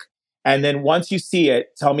quick. And then once you see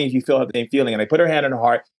it, tell me if you feel the same feeling. And I put her hand on her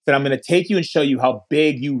heart, said, I'm going to take you and show you how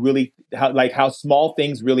big you really, how small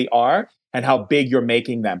things really are and how big you're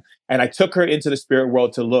making them. And I took her into the spirit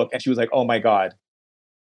world to look, and she was like, oh my God.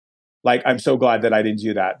 Like, I'm so glad that I didn't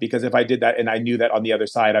do that, because if I did that and I knew that on the other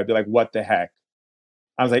side, I'd be like, what the heck?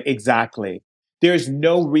 I was like, exactly. There's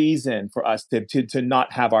no reason for us to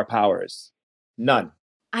not have our powers. None.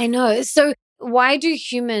 I know. So why do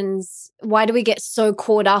we get so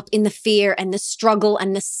caught up in the fear and the struggle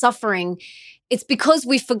and the suffering? It's because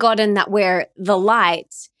we've forgotten that we're the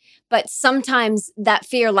light. But sometimes that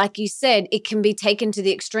fear, like you said, it can be taken to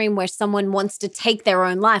the extreme where someone wants to take their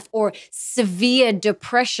own life, or severe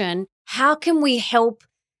depression. How can we help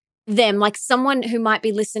them? Like someone who might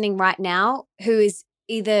be listening right now, who is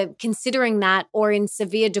either considering that or in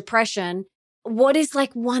severe depression, what is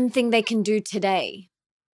like one thing they can do today?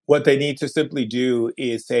 What they need to simply do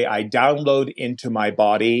is say, I download into my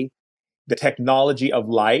body the technology of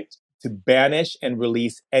light to banish and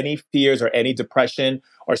release any fears or any depression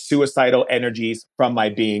or suicidal energies from my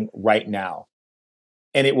being right now.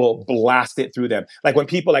 And it will blast it through them. Like when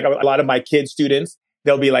people, like a lot of my kids, students,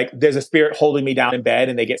 they'll be like, there's a spirit holding me down in bed,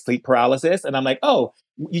 and they get sleep paralysis. And I'm like, oh,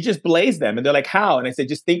 you just blaze them. And they're like, how? And I said,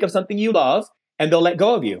 just think of something you love and they'll let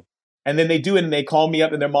go of you. And then they do it, and they call me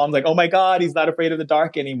up, and their mom's like, oh my God, he's not afraid of the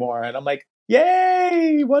dark anymore. And I'm like,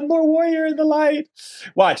 yay, one more warrior in the light.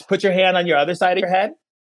 Watch, put your hand on your other side of your head.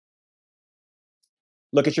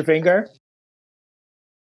 Look at your finger.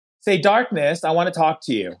 Say, darkness, I want to talk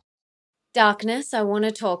to you. Darkness, I want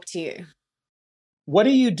to talk to you. What are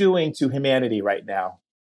you doing to humanity right now?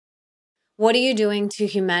 What are you doing to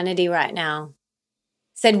humanity right now?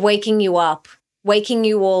 Said waking you up, waking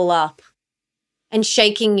you all up, and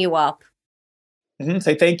shaking you up.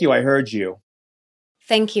 Say, thank you, I heard you.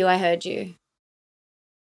 Thank you, I heard you.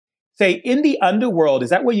 Say, in the underworld, is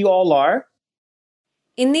that where you all are?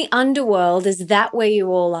 In the underworld, is that where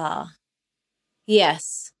you all are?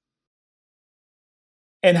 Yes.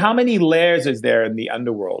 And how many layers is there in the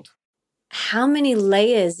underworld? How many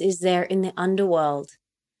layers is there in the underworld?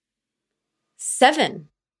 7.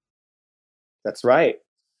 That's right.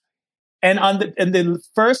 And on the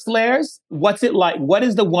first layers, what's it like? What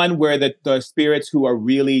is the one where the spirits who are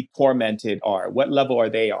really tormented are? What level are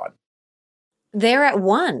they on? They're at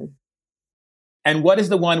 1. And what is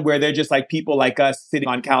the one where they're just like people like us sitting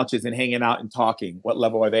on couches and hanging out and talking? What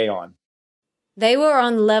level are they on? They were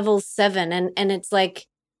on level 7, and it's like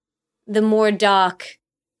the more dark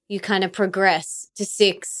you kind of progress to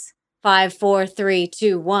 6, 5, 4, 3,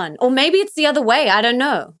 2, 1. Or maybe it's the other way. I don't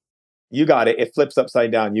know. You got it. It flips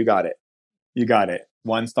upside down. You got it. You got it.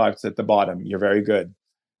 1 starts at the bottom. You're very good.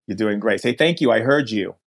 You're doing great. Say, thank you. I heard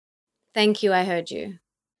you. Thank you. I heard you.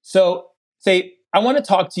 So say, I want to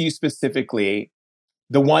talk to you specifically,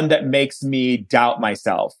 the one that makes me doubt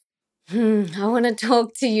myself. I want to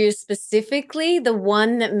talk to you specifically, the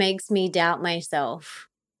one that makes me doubt myself.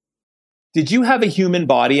 Did you have a human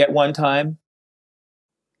body at one time?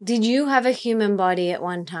 Did you have a human body at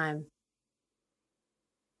one time?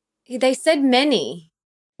 They said many.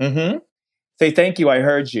 Mm-hmm. Say, thank you, I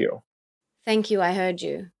heard you. Thank you, I heard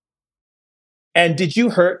you. And did you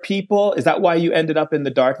hurt people? Is that why you ended up in the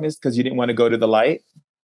darkness? Because you didn't want to go to the light?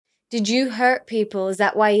 Did you hurt people? Is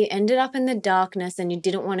that why you ended up in the darkness and you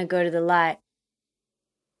didn't want to go to the light?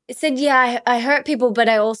 It said, yeah, I hurt people, but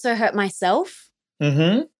I also hurt myself.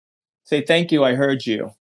 Mm-hmm. Say, thank you, I heard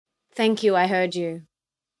you. Thank you, I heard you.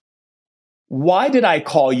 Why did I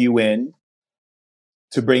call you in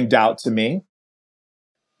to bring doubt to me?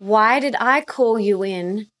 Why did I call you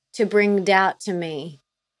in to bring doubt to me?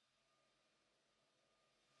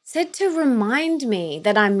 Said to remind me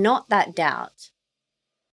that I'm not that doubt.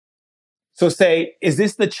 So say, is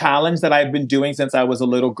this the challenge that I've been doing since I was a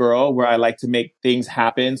little girl, where I like to make things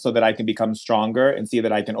happen so that I can become stronger and see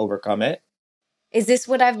that I can overcome it? Is this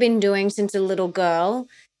what I've been doing since a little girl,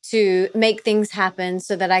 to make things happen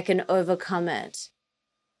so that I can overcome it?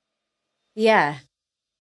 Yeah.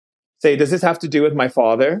 Say, does this have to do with my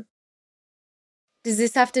father? Does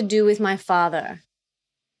this have to do with my father?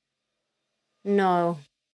 No.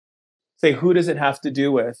 Say, who does it have to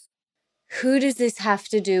do with? Who does this have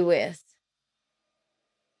to do with?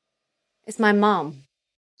 It's my mom.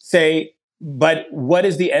 Say, but what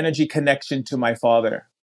is the energy connection to my father?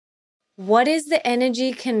 What is the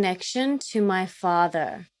energy connection to my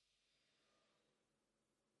father?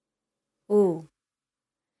 Ooh.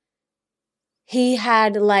 He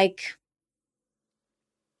had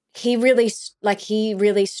he really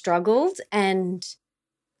struggled, and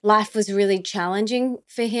life was really challenging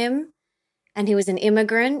for him, and he was an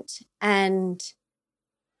immigrant, and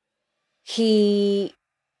he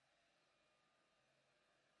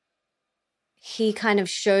kind of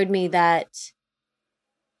showed me that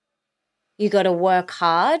you got to work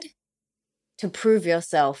hard to prove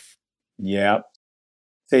yourself. Yeah.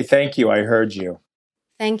 Say, thank you, I heard you.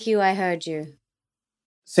 Thank you, I heard you.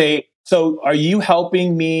 Say, so are you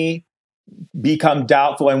helping me become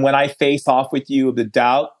doubtful? And when I face off with you of the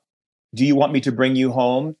doubt, do you want me to bring you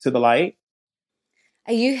home to the light?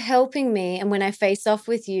 Are you helping me? And when I face off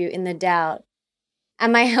with you in the doubt,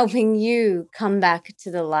 am I helping you come back to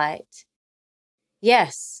the light?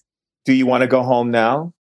 Yes. Do you want to go home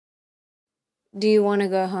now? Do you want to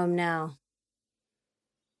go home now?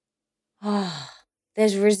 Oh,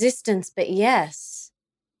 there's resistance, but yes.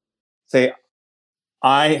 Say,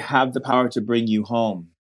 I have the power to bring you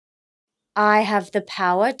home. I have the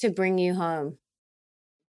power to bring you home.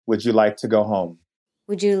 Would you like to go home?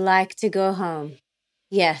 Would you like to go home?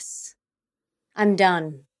 Yes. I'm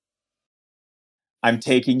done. I'm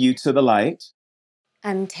taking you to the light.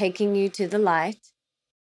 I'm taking you to the light.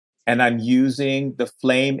 And I'm using the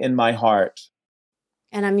flame in my heart.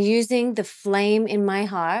 And I'm using the flame in my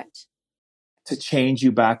heart to change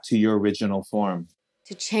you back to your original form.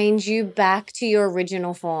 to change you back to your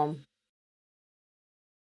original form.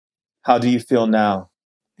 How do you feel now?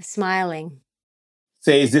 Smiling.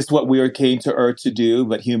 Say, is this what we came to Earth to do,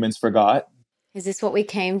 but humans forgot? Is this what we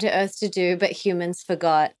came to Earth to do, but humans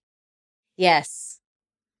forgot? Yes.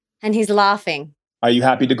 And he's laughing. Are you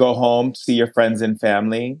happy to go home, see your friends and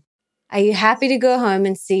family? Are you happy to go home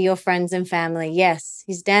and see your friends and family? Yes.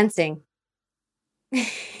 He's dancing.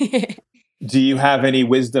 Do you have any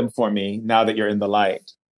wisdom for me now that you're in the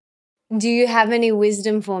light? Do you have any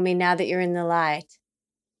wisdom for me now that you're in the light?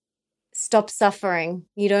 Stop suffering.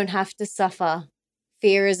 You don't have to suffer.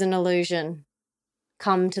 Fear is an illusion.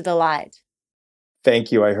 Come to the light.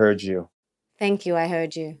 Thank you, I heard you. Thank you, I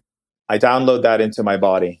heard you. I download that into my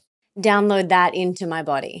body. Download that into my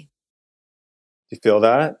body. You feel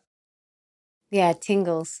that? Yeah, it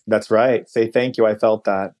tingles. That's right. Say thank you, I felt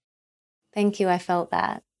that. Thank you, I felt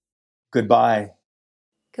that. Goodbye.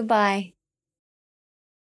 Goodbye.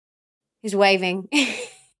 He's waving.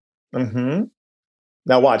 Mm-hmm.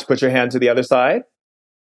 Now watch, put your hand to the other side.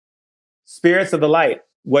 Spirits of the light,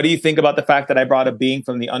 what do you think about the fact that I brought a being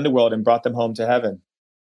from the underworld and brought them home to heaven?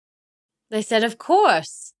 They said, of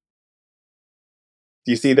course.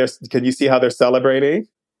 Do you see can you see how they're celebrating?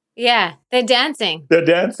 Yeah, they're dancing. They're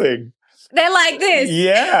dancing. They're like this.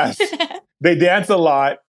 Yes. They dance a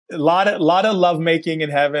lot. A lot of lovemaking in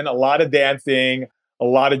heaven, a lot of dancing, a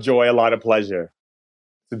lot of joy, a lot of pleasure.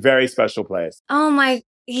 It's a very special place. Oh my,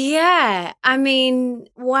 yeah. I mean,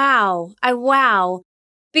 wow. Wow.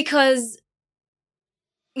 Because,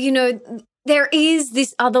 there is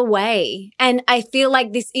this other way. And I feel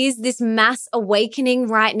like this is this mass awakening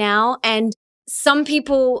right now. And some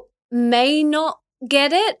people may not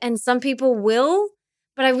get it and some people will.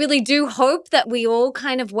 But I really do hope that we all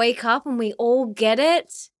kind of wake up and we all get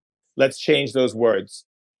it. Let's change those words.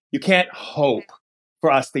 You can't hope for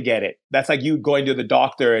us to get it. That's like you going to the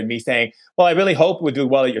doctor and me saying, well, I really hope we'll do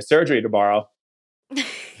well at your surgery tomorrow.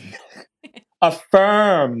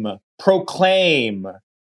 Affirm, proclaim,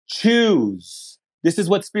 Choose. This is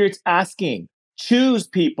what Spirit's asking. Choose,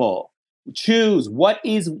 people. Choose. What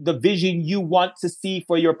is the vision you want to see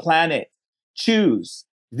for your planet? Choose.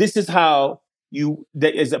 This is how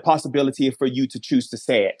there is a possibility for you to choose to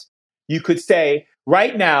say it. You could say,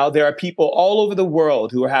 right now, there are people all over the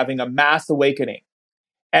world who are having a mass awakening.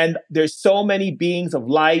 And there's so many beings of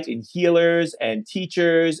light and healers and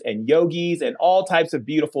teachers and yogis and all types of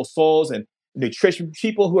beautiful souls and nutrition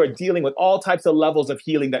people who are dealing with all types of levels of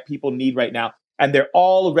healing that people need right now. And they're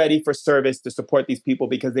all ready for service to support these people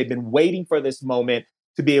because they've been waiting for this moment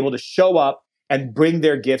to be able to show up and bring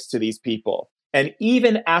their gifts to these people. And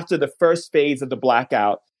even after the first phase of the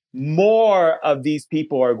blackout, more of these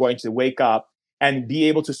people are going to wake up and be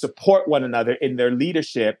able to support one another in their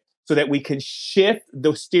leadership so that we can shift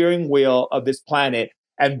the steering wheel of this planet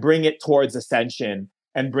and bring it towards ascension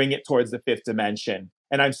and bring it towards the fifth dimension.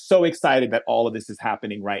 And I'm so excited that all of this is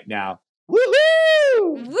happening right now.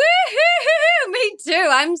 Woohoo! Woohoo! Me too.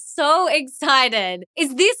 I'm so excited.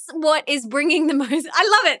 Is this what is bringing the most?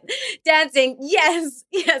 I love it. Dancing. Yes.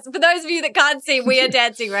 Yes. For those of you that can't see, we are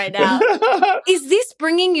dancing right now. Is this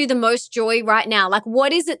bringing you the most joy right now? Like,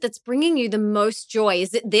 what is it that's bringing you the most joy?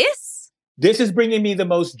 Is it this? This is bringing me the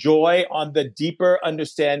most joy on the deeper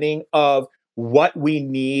understanding of what we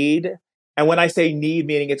need. And when I say need,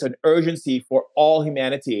 meaning it's an urgency for all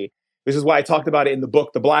humanity. This is why I talked about it in the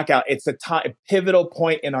book, The Blackout. It's a pivotal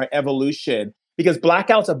point in our evolution because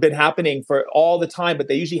blackouts have been happening for all the time, but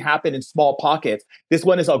they usually happen in small pockets. This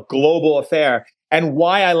one is a global affair. And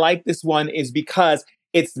why I like this one is because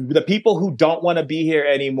it's the people who don't want to be here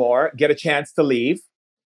anymore get a chance to leave.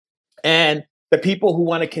 And the people who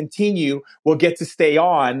want to continue will get to stay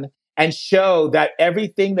on and show that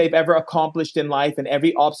everything they've ever accomplished in life and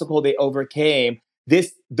every obstacle they overcame,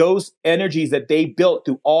 those energies that they built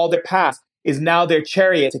through all their past is now their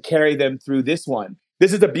chariot to carry them through this one.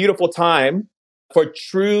 This is a beautiful time for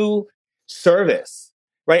true service,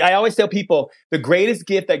 right? I always tell people the greatest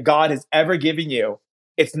gift that God has ever given you,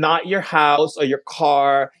 it's not your house or your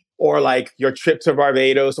car or like your trip to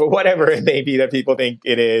Barbados or whatever it may be that people think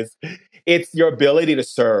it is. It's your ability to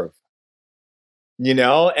serve,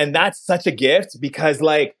 and that's such a gift because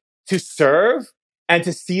like to serve and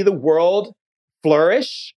to see the world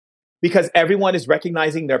flourish because everyone is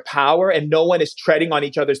recognizing their power and no one is treading on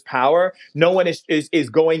each other's power. No one is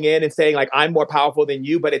going in and saying like, I'm more powerful than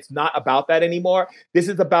you, but it's not about that anymore. This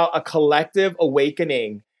is about a collective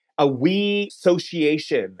awakening, a we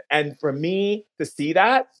association. And for me to see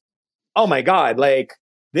that, oh my God, like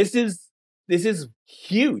this is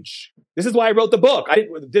huge. This is why I wrote the book. I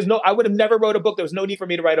would have never wrote a book. There was no need for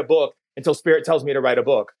me to write a book until Spirit tells me to write a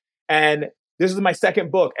book. And this is my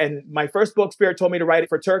second book. And my first book, Spirit told me to write it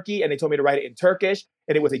for Turkey, and they told me to write it in Turkish.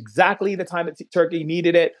 And it was exactly the time that Turkey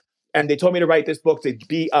needed it. And they told me to write this book to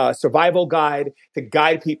be a survival guide, to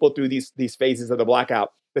guide people through these phases of the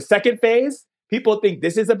blackout. The second phase, people think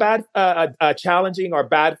this is a bad, challenging or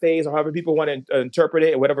bad phase, or however people want to interpret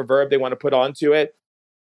it, or whatever verb they want to put onto it.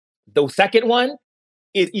 The second one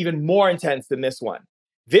is even more intense than this one.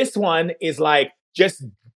 This one is like just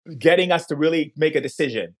getting us to really make a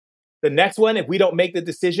decision. The next one, if we don't make the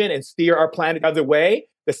decision and steer our planet the other way,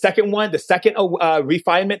 the second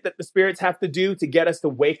refinement that the spirits have to do to get us to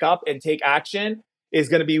wake up and take action is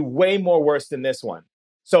going to be way more worse than this one.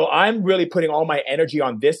 So I'm really putting all my energy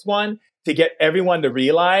on this one to get everyone to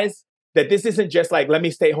realize that this isn't just like, let me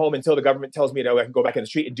stay home until the government tells me that I can go back in the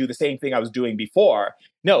street and do the same thing I was doing before.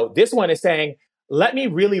 No, this one is saying, let me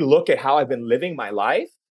really look at how I've been living my life.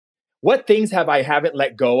 What things haven't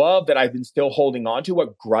let go of that I've been still holding on to?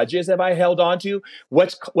 What grudges have I held on to?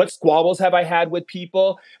 What squabbles have I had with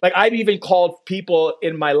people? Like I've even called people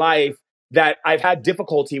in my life that I've had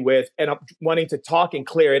difficulty with and I'm wanting to talk and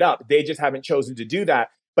clear it up. They just haven't chosen to do that.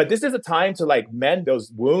 But this is a time to like mend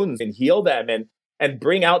those wounds and heal them and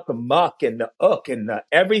bring out the muck and the and the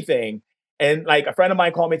everything. And like a friend of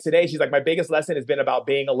mine called me today. She's like, my biggest lesson has been about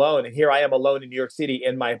being alone. And here I am alone in New York City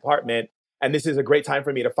in my apartment. And this is a great time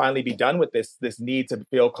for me to finally be done with this need to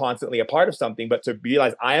feel constantly a part of something, but to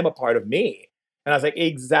realize I am a part of me. And I was like,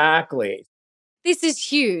 exactly. This is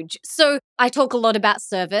huge. So I talk a lot about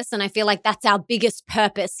service, and I feel like that's our biggest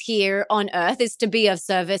purpose here on earth is to be of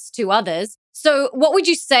service to others. So what would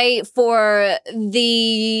you say for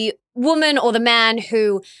the woman or the man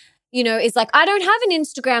who, is like, I don't have an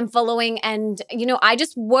Instagram following and, I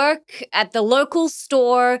just work at the local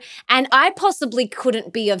store and I possibly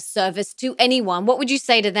couldn't be of service to anyone. What would you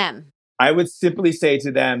say to them? I would simply say to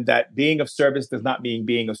them that being of service does not mean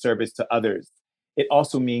being of service to others. It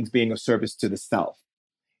also means being of service to the self.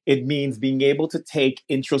 It means being able to take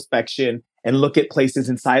introspection and look at places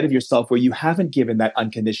inside of yourself where you haven't given that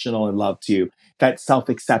unconditional and love to, that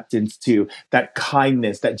self-acceptance to, that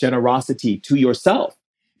kindness, that generosity to yourself.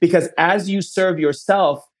 Because as you serve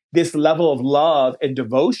yourself this level of love and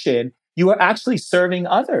devotion, you are actually serving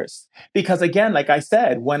others. Because again, like I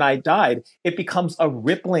said, when I died, it becomes a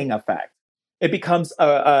rippling effect. It becomes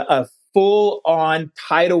a full on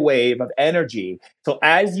tidal wave of energy. So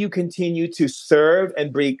as you continue to serve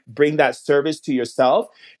and bring that service to yourself,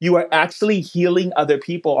 you are actually healing other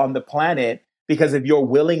people on the planet because of your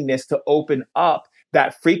willingness to open up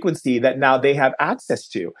that frequency that now they have access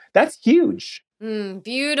to. That's huge.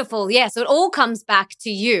 Beautiful. Yeah. So it all comes back to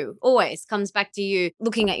you, always comes back to you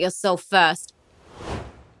looking at yourself first.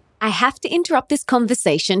 I have to interrupt this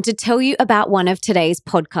conversation to tell you about one of today's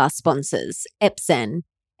podcast sponsors, Epsom.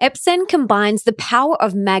 Epsom combines the power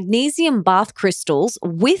of magnesium bath crystals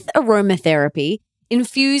with aromatherapy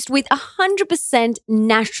infused with 100%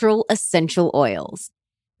 natural essential oils.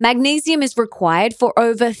 Magnesium is required for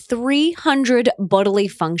over 300 bodily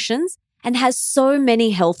functions and has so many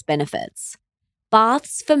health benefits.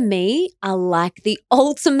 Baths for me are like the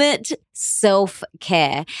ultimate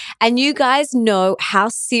self-care. And you guys know how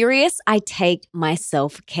serious I take my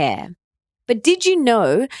self-care. But did you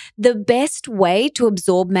know the best way to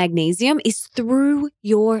absorb magnesium is through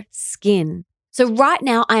your skin? So right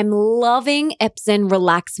now I'm loving Epsom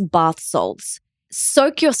Relax Bath Salts.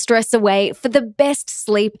 Soak your stress away for the best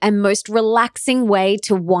sleep and most relaxing way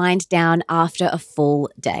to wind down after a full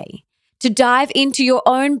day. To dive into your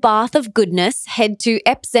own bath of goodness, head to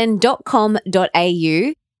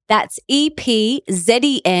epzen.com.au. That's epzen.com.au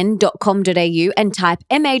and type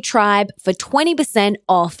MA Tribe for 20%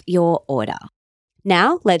 off your order.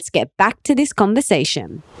 Now, let's get back to this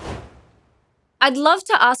conversation. I'd love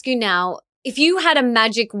to ask you now, if you had a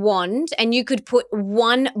magic wand and you could put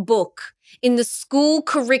one book in the school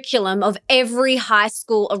curriculum of every high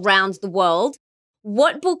school around the world,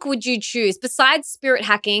 what book would you choose besides Spirit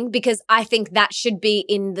Hacking? Because I think that should be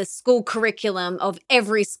in the school curriculum of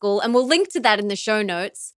every school. And we'll link to that in the show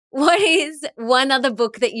notes. What is one other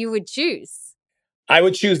book that you would choose? I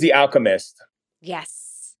would choose The Alchemist.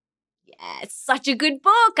 Yes. Yeah, it's such a good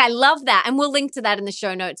book. I love that. And we'll link to that in the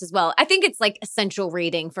show notes as well. I think it's like essential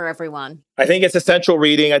reading for everyone. I think it's essential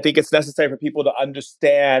reading. I think it's necessary for people to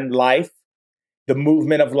understand life, the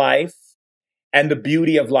movement of life, and the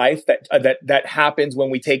beauty of life that happens when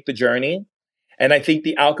we take the journey. And I think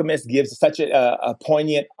The Alchemist gives such a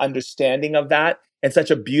poignant understanding of that in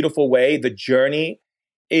such a beautiful way. The journey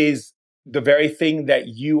is the very thing that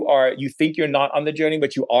you think you're not on the journey,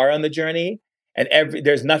 but you are on the journey. And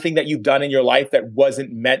there's nothing that you've done in your life that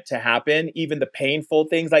wasn't meant to happen. Even the painful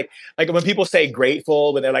things, like when people say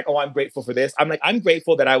grateful, when they're like, "Oh, I'm grateful for this," I'm like, "I'm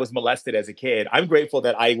grateful that I was molested as a kid. I'm grateful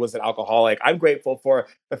that I was an alcoholic. I'm grateful for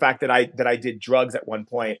the fact that I did drugs at one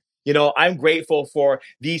point. You know, I'm grateful for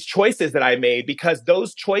these choices that I made because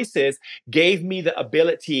those choices gave me the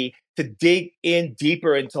ability to dig in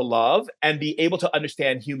deeper into love and be able to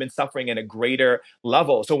understand human suffering at a greater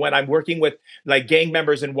level. So when I'm working with like gang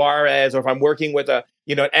members in Juarez, or if I'm working with an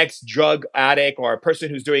ex-drug addict or a person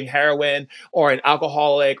who's doing heroin or an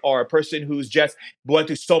alcoholic or a person who's just going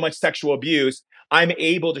through so much sexual abuse, I'm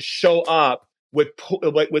able to show up with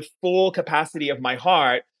full capacity of my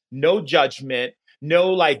heart, no judgment,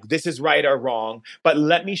 no like this is right or wrong, but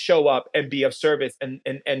let me show up and be of service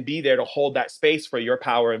and be there to hold that space for your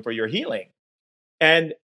power and for your healing.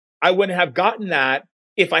 And I wouldn't have gotten that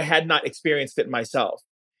if I had not experienced it myself.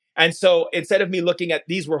 And so instead of me looking at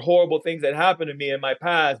these were horrible things that happened to me in my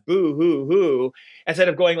past, boo hoo hoo, instead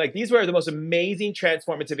of going like, these were the most amazing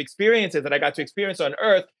transformative experiences that I got to experience on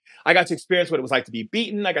earth. I got to experience what it was like to be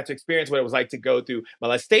beaten. I got to experience what it was like to go through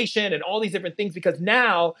molestation and all these different things, because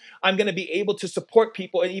now I'm going to be able to support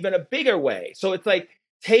people in even a bigger way. So it's like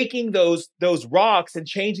taking those rocks and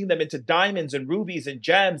changing them into diamonds and rubies and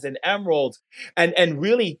gems and emeralds and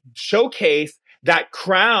really showcase that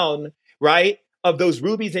crown, right, of those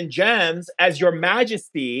rubies and gems as your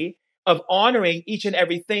majesty of honoring each and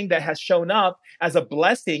everything that has shown up as a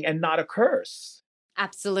blessing and not a curse.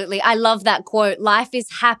 Absolutely. I love that quote. Life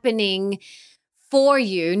is happening for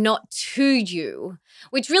you, not to you,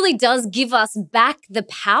 which really does give us back the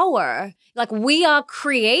power. Like we are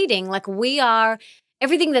creating,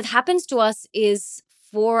 everything that happens to us is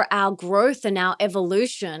for our growth and our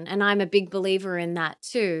evolution. And I'm a big believer in that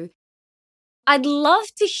too. I'd love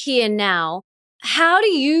to hear now, how do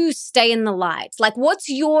you stay in the light? Like, what's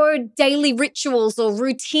your daily rituals or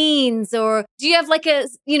routines? Or do you have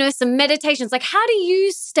some meditations? Like, how do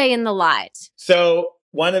you stay in the light? So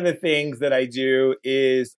one of the things that I do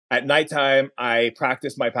is at nighttime, I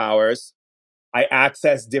practice my powers. I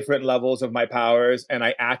access different levels of my powers, and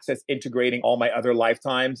I access integrating all my other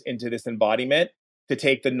lifetimes into this embodiment to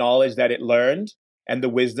take the knowledge that it learned and the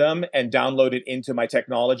wisdom and download it into my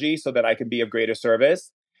technology so that I can be of greater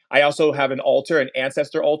service. I also have an altar, an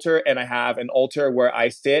ancestor altar, and I have an altar where I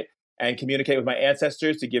sit and communicate with my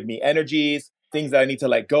ancestors to give me energies, things that I need to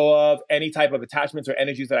let go of, any type of attachments or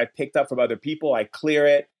energies that I picked up from other people. I clear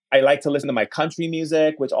it. I like to listen to my country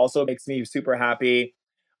music, which also makes me super happy.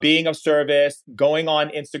 Being of service, going on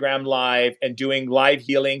Instagram Live and doing live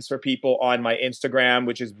healings for people on my Instagram,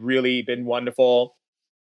 which has really been wonderful.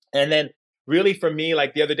 And then really for me,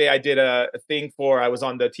 like the other day, I did a thing I was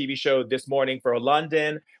on the TV show This Morning for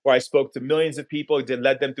London, where I spoke to millions of people,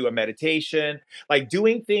 led them through a meditation, like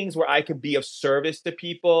doing things where I could be of service to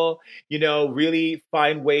people, really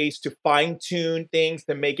find ways to fine tune things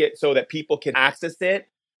to make it so that people can access it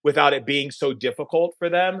without it being so difficult for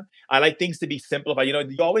them. I like things to be simplified.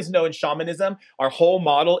 You always know in shamanism, our whole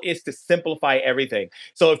model is to simplify everything.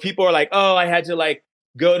 So if people are like, oh, I had to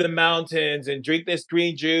go to the mountains and drink this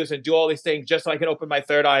green juice and do all these things just so I can open my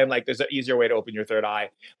third eye, I'm like, there's an easier way to open your third eye.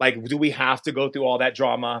 Like, do we have to go through all that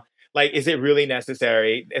drama? Like, is it really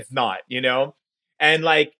necessary? It's not, And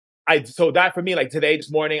so that for me, like today,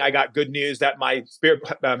 this morning, I got good news that my spirit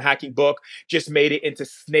hacking book just made it into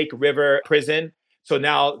Snake River prison. So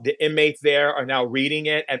now the inmates there are now reading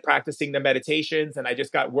it and practicing the meditations. And I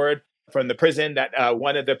just got word from the prison that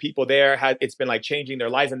one of the people there it's been like changing their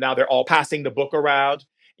lives. And now they're all passing the book around,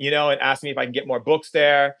 and asking me if I can get more books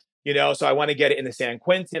there, So I want to get it in the San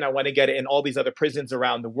Quentin. I want to get it in all these other prisons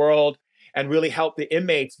around the world and really help the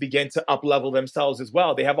inmates begin to up-level themselves as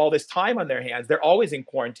well. They have all this time on their hands. They're always in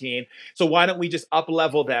quarantine. So why don't we just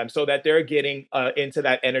up-level them so that they're getting into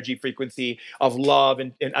that energy frequency of love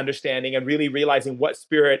and understanding and really realizing what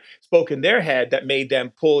spirit spoke in their head that made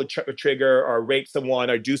them pull a trigger or rape someone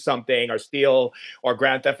or do something or steal or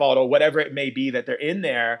Grand Theft Auto, whatever it may be that they're in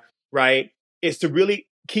there, right, is to really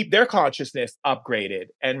keep their consciousness upgraded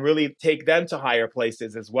and really take them to higher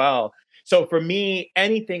places as well. So for me,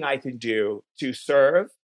 anything I can do to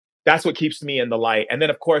serve, that's what keeps me in the light. And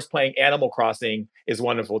then, of course, playing Animal Crossing is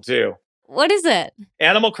wonderful too. What is it?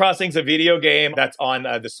 Animal Crossing is a video game that's on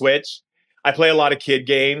the Switch. I play a lot of kid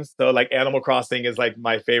games. So like Animal Crossing is like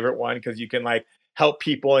my favorite one because you can like help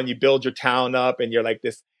people and you build your town up and you're like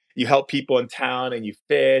this, you help people in town and you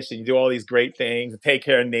fish and you do all these great things and take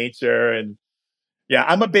care of nature. And yeah,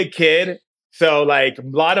 I'm a big kid. So like a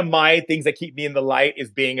lot of my things that keep me in the light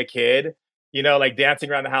is being a kid, like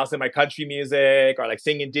dancing around the house in my country music or like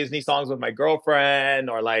singing Disney songs with my girlfriend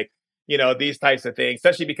or like, these types of things,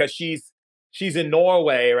 especially because she's in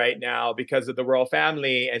Norway right now because of the royal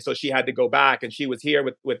family. And so she had to go back and she was here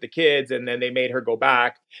with the kids. And then they made her go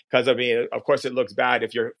back because of course it looks bad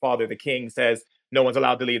if your father, the king, says no one's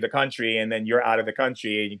allowed to leave the country and then you're out of the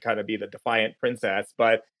country and you kind of be the defiant princess.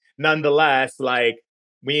 But nonetheless, like,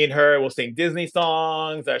 me and her will sing Disney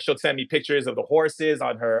songs. She'll send me pictures of the horses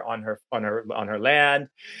on her land,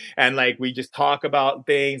 and like we just talk about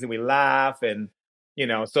things and we laugh, and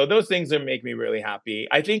so those things make me really happy.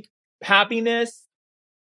 I think happiness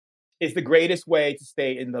is the greatest way to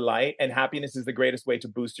stay in the light, and happiness is the greatest way to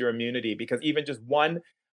boost your immunity because even just 1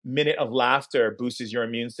 minute of laughter boosts your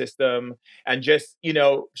immune system, and just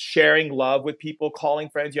sharing love with people,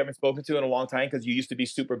 calling friends you haven't spoken to in a long time because you used to be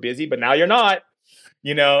super busy, but now you're not.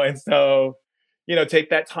 And so, take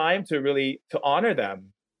that time to honor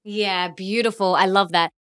them. Yeah, beautiful. I love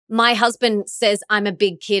that. My husband says I'm a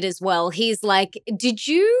big kid as well. He's like, did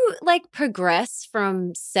you progress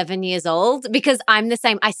from 7 years old? Because I'm the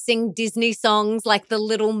same. I sing Disney songs like The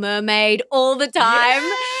Little Mermaid all the time.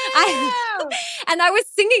 Yeah! And I was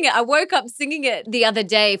singing it. I woke up singing it the other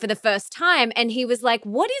day for the first time. And he was like,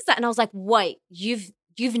 what is that? And I was like, wait, you've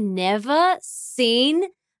never seen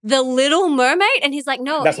The Little Mermaid? And he's like,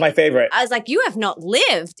 no. That's my favorite. I was like, you have not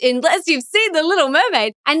lived unless you've seen The Little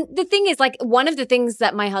Mermaid. And the thing is, one of the things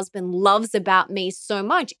that my husband loves about me so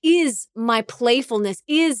much is my playfulness,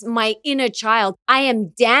 is my inner child. I am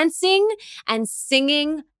dancing and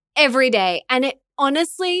singing every day. And it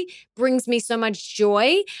honestly brings me so much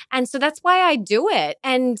joy. And so that's why I do it.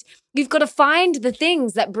 And you've got to find the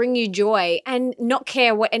things that bring you joy and not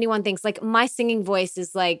care what anyone thinks. Like my singing voice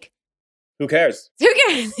is like, who cares? Who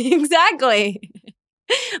cares? Exactly.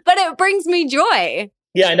 But it brings me joy.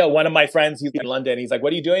 Yeah, I know. One of my friends, he's in London. He's like,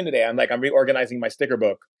 what are you doing today? I'm like, I'm reorganizing my sticker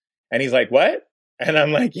book. And he's like, what? And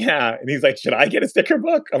I'm like, yeah. And he's like, should I get a sticker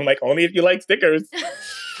book? I'm like, only if you like stickers.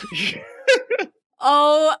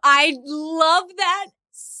 Oh, I love that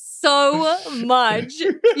so much.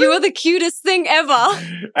 You are the cutest thing ever.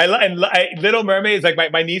 Little Mermaids, like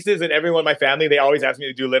my nieces and everyone in my family, they always ask me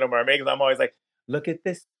to do Little Mermaid because I'm always like, look at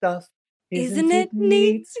this stuff. Isn't it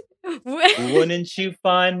neat? Wouldn't you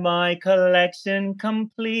find my collection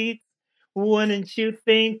complete? Wouldn't you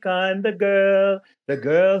think I'm the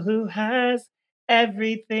girl who has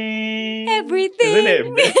everything? Everything. Isn't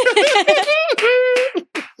it?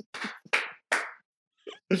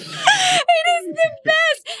 It is the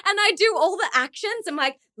best. And I do all the actions. I'm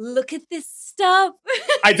like, look at this stuff.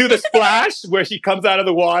 I do the splash where she comes out of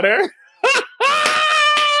the water.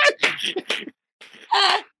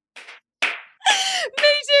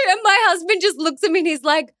 Me too. And my husband just looks at me and he's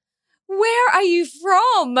like, where are you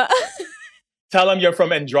from? Tell him you're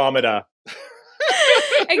from Andromeda.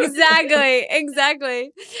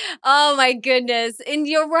 Exactly. Oh my goodness. And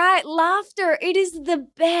you're right. Laughter, it is the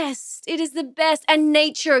best. It is the best. And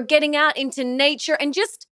nature, getting out into nature and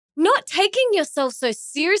just not taking yourself so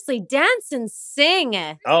seriously. Dance and sing.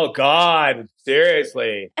 Oh God,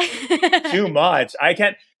 seriously. Too much. I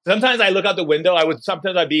can't. Sometimes I look out the window.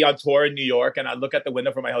 Sometimes I'd be on tour in New York and I'd look at the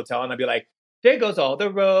window from my hotel and I'd be like, there goes all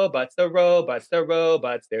the robots.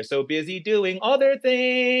 They're so busy doing all their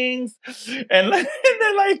things. And then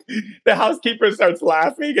like the housekeeper starts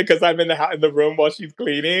laughing because I'm in the room while she's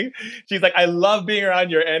cleaning. She's like, I love being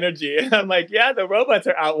around your energy. And I'm like, yeah, the robots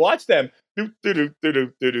are out. Watch them.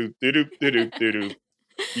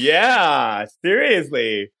 Yeah,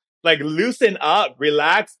 seriously. Like loosen up,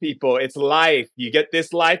 relax, people. It's life. You get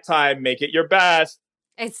this lifetime, make it your best.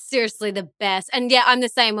 It's seriously the best. And yeah, I'm the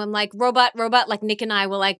same. I'm like, robot. Like Nick and I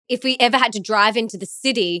were like, if we ever had to drive into the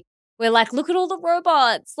city, we're like, look at all the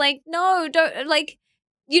robots. Like, no, don't, like,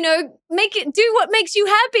 do what makes you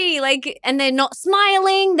happy. Like, and they're not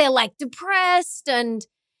smiling. They're like depressed. And,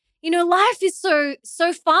 life is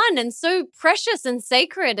so fun and so precious and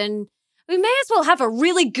sacred. And we may as well have a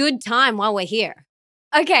really good time while we're here.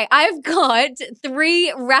 Okay, I've got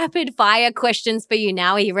 3 rapid fire questions for you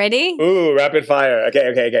now. Are you ready? Ooh, rapid fire. Okay.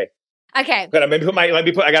 Okay.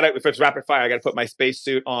 If it's rapid fire, I gotta put my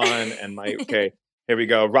spacesuit on and okay, here we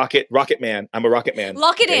go. Rocket man. I'm a rocket man.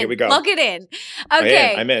 Lock it in. Here we go. Lock it in.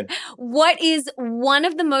 Okay. I'm in. What is one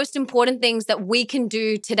of the most important things that we can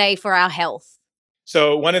do today for our health?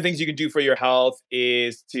 So one of the things you can do for your health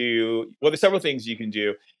is there's several things you can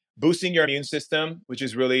do. Boosting your immune system, which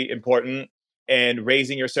is really important, and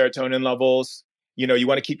raising your serotonin levels. You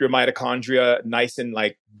want to keep your mitochondria nice and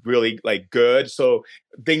like really like good. So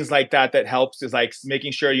things like that helps is like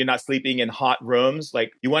making sure you're not sleeping in hot rooms.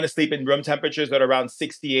 Like you want to sleep in room temperatures that are around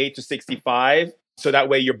 68 to 65. So that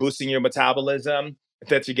way you're boosting your metabolism.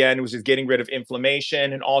 That's again, which is getting rid of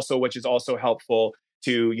inflammation, and also which is also helpful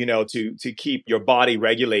to keep your body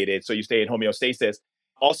regulated. So you stay in homeostasis.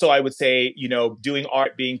 Also, I would say, doing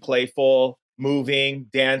art, being playful, moving,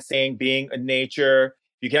 dancing, being in nature.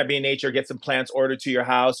 If you can't be in nature, get some plants ordered to your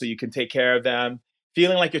house so you can take care of them.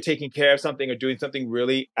 Feeling like you're taking care of something or doing something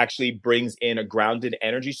really actually brings in a grounded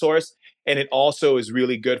energy source. And it also is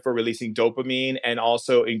really good for releasing dopamine and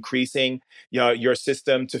also increasing your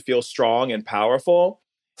system to feel strong and powerful.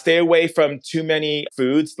 Stay away from too many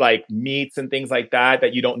foods like meats and things like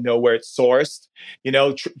that you don't know where it's sourced.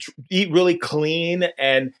 Eat really clean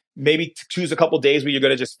and maybe choose a couple days where you're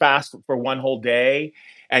going to just fast for one whole day.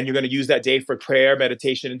 And you're going to use that day for prayer,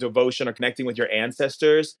 meditation, and devotion, or connecting with your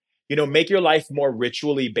ancestors. Make your life more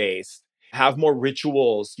ritually based. Have more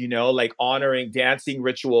rituals, like honoring, dancing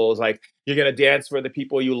rituals. Like you're going to dance for the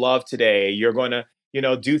people you love today. You're going to,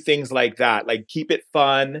 do things like that. Like keep it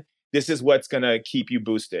fun. This is what's going to keep you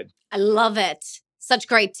boosted. I love it. Such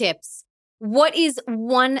great tips. What is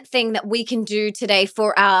one thing that we can do today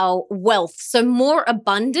for our wealth? So more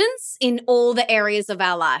abundance in all the areas of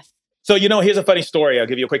our life. So, here's a funny story. I'll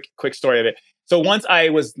give you a quick story of it. So once I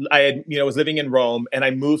was living in Rome and I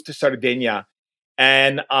moved to Sardinia,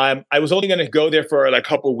 and I was only going to go there for like a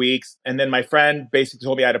couple weeks. And then my friend basically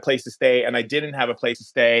told me I had a place to stay, and I didn't have a place to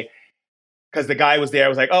stay because the guy was there. I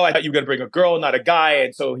was like, oh, I thought you were going to bring a girl, not a guy.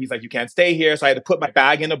 And so he's like, you can't stay here. So I had to put my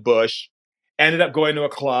bag in a bush, ended up going to a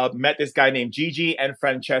club, met this guy named Gigi and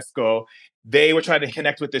Francesco. They were trying to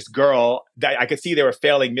connect with this girl that I could see they were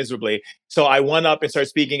failing miserably. So I went up and started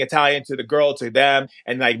speaking Italian to the girl, to them,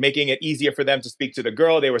 and like making it easier for them to speak to the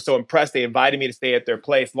girl. They were so impressed. They invited me to stay at their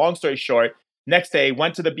place. Long story short, next day,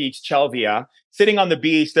 went to the beach, Celvia. Sitting on the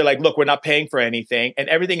beach, they're like, look, we're not paying for anything. And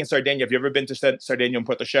everything in Sardinia, if you've ever been to Sardinia and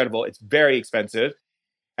Puerto Cervo, it's very expensive.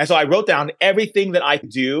 And so I wrote down everything that I could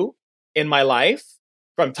do in my life,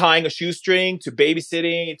 from tying a shoestring to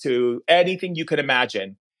babysitting to anything you could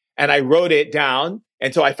imagine. And I wrote it down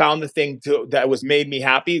until I found the thing that was made me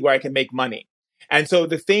happy, where I can make money. And so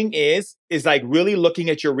the thing is like really looking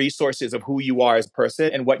at your resources of who you are as a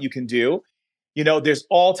person and what you can do. There's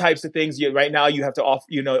all types of things. Right now, you have to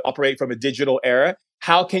operate from a digital era.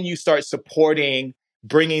 How can you start supporting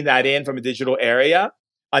bringing that in from a digital area?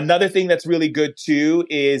 Another thing that's really good too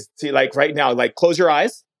is to like right now, like close your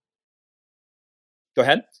eyes. Go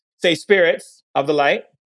ahead. Say spirits of the light.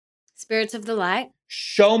 Spirits of the light.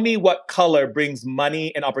 Show me what color brings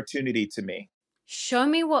money and opportunity to me. Show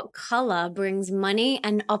me what color brings money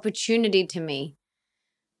and opportunity to me.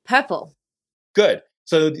 Purple. Good.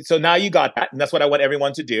 So now you got that. And that's what I want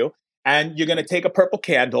everyone to do. And you're going to take a purple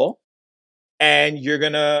candle and you're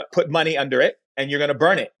going to put money under it and you're going to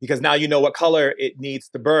burn it because now you know what color it needs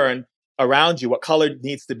to burn around you, what color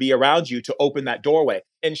needs to be around you to open that doorway.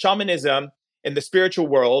 In shamanism, in the spiritual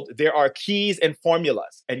world, there are keys and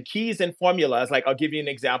formulas. And keys and formulas, like I'll give you an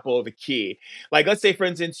example of a key. Like let's say, for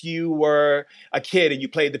instance, you were a kid and you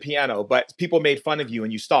played the piano, but people made fun of you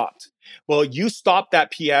and you stopped. Well, you stopped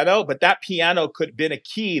that piano, but that piano could have been a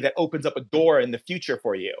key that opens up a door in the future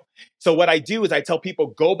for you. So what I do is I tell people,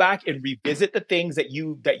 go back and revisit the things that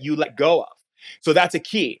you let go of. So that's a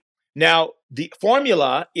key. Now, the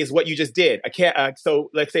formula is what you just did. So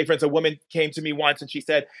let's say, for instance, a woman came to me once and she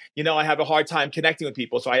said, I have a hard time connecting with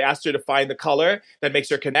people. So I asked her to find the color that makes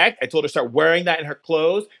her connect. I told her to start wearing that in her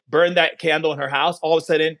clothes, burn that candle in her house. All of a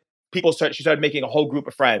sudden, she started making a whole group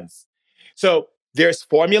of friends. So there's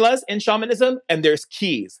formulas in shamanism and there's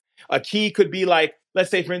keys. A key could be like,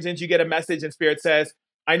 let's say, for instance, you get a message and spirit says,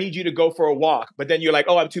 I need you to go for a walk. But then you're like,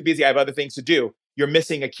 oh, I'm too busy. I have other things to do. You're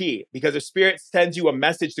missing a key because if spirit sends you a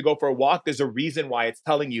message to go for a walk, there's a reason why it's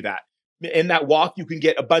telling you that. In that walk, you can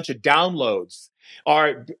get a bunch of downloads.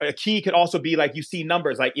 Or a key could also be like you see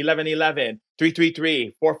numbers like 1111,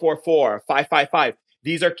 333, 444, 555.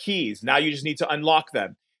 These are keys. Now you just need to unlock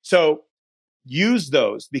them. So use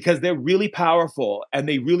those because they're really powerful and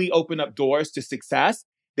they really open up doors to success.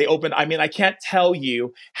 I can't tell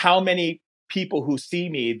you how many people who see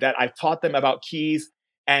me that I've taught them about keys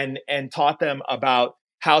and taught them about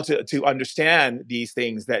how to understand these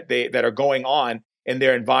things that are going on in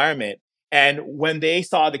their environment. And when they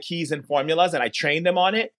saw the keys and formulas and I trained them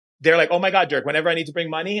on it, they're like, oh my God, Durek, whenever I need to bring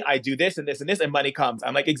money, I do this and this and this and money comes.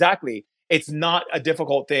 I'm like, exactly. It's not a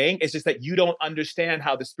difficult thing. It's just that you don't understand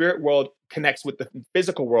how the spirit world connects with the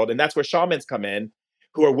physical world. And that's where shamans come in,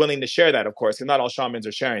 who are willing to share that, of course. And not all shamans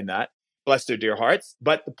are sharing that. Bless their dear hearts.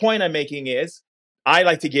 But the point I'm making is I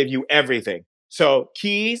like to give you everything. So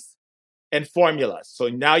keys and formulas. So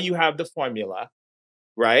now you have the formula,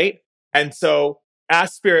 right? And so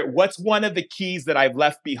ask spirit, what's one of the keys that I've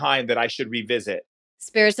left behind that I should revisit?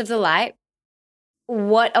 Spirits of the light.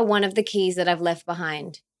 What are one of the keys that I've left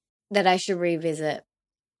behind that I should revisit?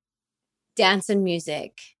 Dance and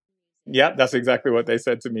music. Yeah, that's exactly what they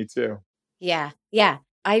said to me too. Yeah.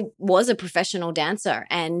 I was a professional dancer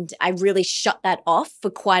and I really shut that off for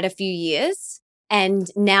quite a few years. And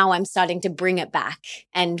now I'm starting to bring it back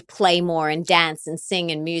and play more and dance and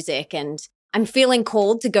sing and music. And I'm feeling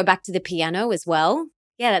called to go back to the piano as well.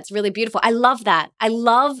 Yeah, that's really beautiful. I love that. I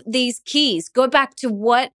love these keys. Go back to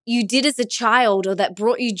what you did as a child or that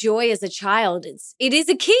brought you joy as a child. It is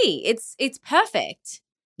a key. It's perfect.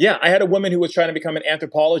 Yeah, I had a woman who was trying to become an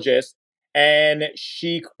anthropologist and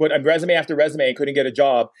she put a resume after resume and couldn't get a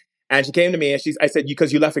job. And she came to me and I said,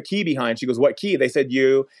 because you left a key behind. She goes, what key? They said,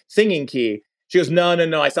 you singing key. She goes, no,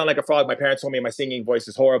 I sound like a frog. My parents told me my singing voice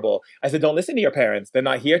is horrible. I said, don't listen to your parents. They're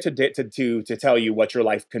not here to tell you what your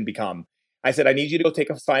life can become. I said, I need you to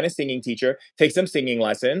go find a singing teacher, take some singing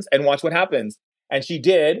lessons and watch what happens. And she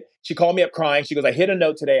did. She called me up crying. She goes, I hit a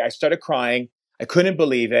note today. I started crying. I couldn't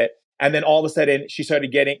believe it. And then all of a sudden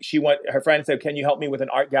her friend said, can you help me with an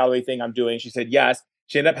art gallery thing I'm doing? She said, yes.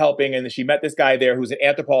 She ended up helping. And then she met this guy there who's an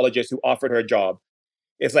anthropologist who offered her a job.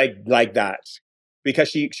 It's like that. Because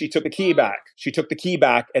she took the key back. She took the key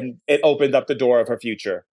back and it opened up the door of her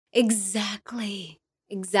future. Exactly.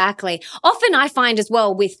 Often I find as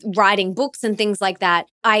well with writing books and things like that,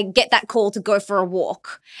 I get that call to go for a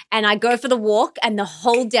walk. And I go for the walk and the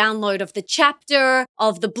whole download of the chapter,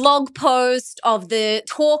 of the blog post, of the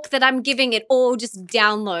talk that I'm giving, it all just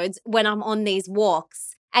downloads when I'm on these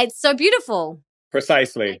walks. It's so beautiful.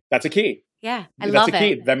 Precisely. That's a key. Yeah, That's love a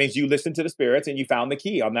key. it. That means you listened to the spirits and you found the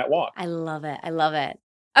key on that walk. I love it.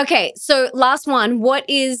 Okay, so last one. What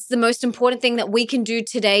is the most important thing that we can do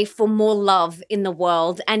today for more love in the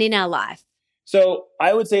world and in our life? So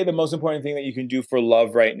I would say the most important thing that you can do for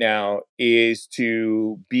love right now is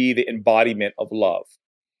to be the embodiment of love,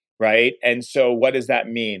 right? And so what does that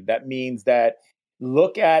mean? That means that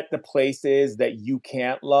look at the places that you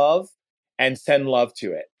can't love and send love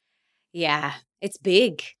to it. Yeah, it's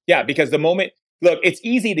big. Yeah, because the moment Look, it's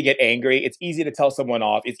easy to get angry. It's easy to tell someone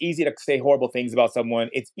off. It's easy to say horrible things about someone.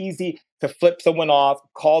 It's easy to flip someone off,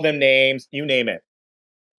 call them names, you name it.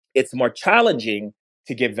 It's more challenging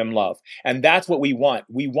to give them love. And that's what we want.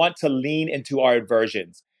 We want to lean into our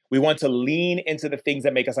aversions. We want to lean into the things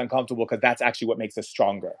that make us uncomfortable because that's actually what makes us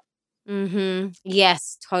stronger.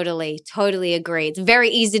 Yes, totally agree. It's very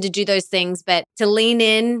easy to do those things, but to lean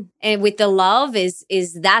in and with the love is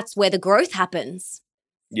that's where the growth happens.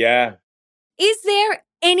 Yeah. Is there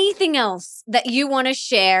anything else that you want to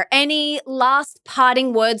share? Any last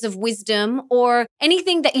parting words of wisdom or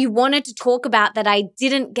anything that you wanted to talk about that I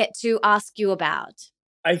didn't get to ask you about?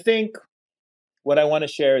 I think what I want to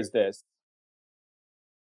share is this.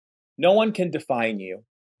 No one can define you.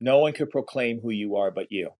 No one can proclaim who you are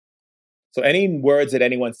but you. So any words that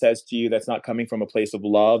anyone says to you that's not coming from a place of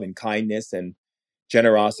love and kindness and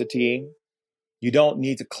generosity, you don't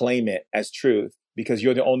need to claim it as truth because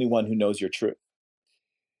you're the only one who knows your truth.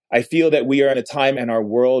 I feel that we are in a time in our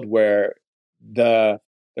world where the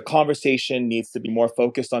conversation needs to be more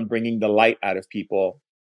focused on bringing the light out of people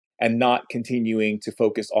and not continuing to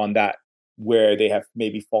focus on that where they have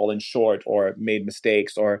maybe fallen short or made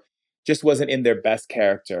mistakes or just wasn't in their best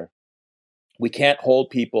character. We can't hold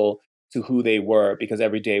people to who they were because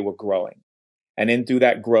every day we're growing. And in through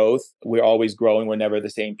that growth, we're always growing. We're never the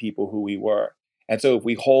same people who we were. And so if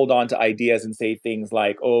we hold on to ideas and say things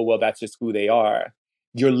like, oh, well, that's just who they are,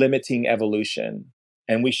 you're limiting evolution.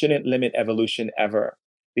 And we shouldn't limit evolution ever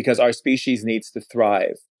because our species needs to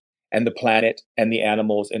thrive. And the planet and the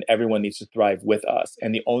animals and everyone needs to thrive with us.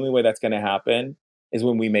 And the only way that's going to happen is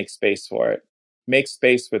when we make space for it. Make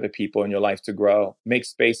space for the people in your life to grow. Make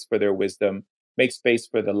space for their wisdom. Make space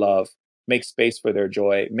for the love. Make space for their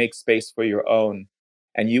joy. Make space for your own.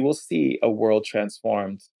 And you will see a world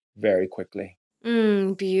transformed very quickly.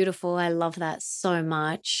 Beautiful. I love that so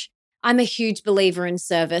much. I'm a huge believer in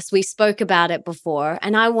service. We spoke about it before,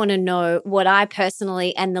 and I want to know what I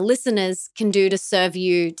personally and the listeners can do to serve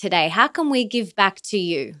you today. How can we give back to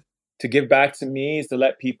you? To give back to me is to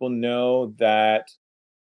let people know that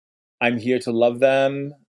I'm here to love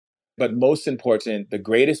them. But most important, the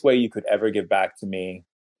greatest way you could ever give back to me,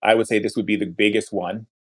 I would say this would be the biggest one,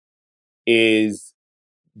 is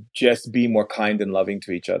just be more kind and loving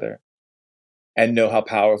to each other. And know how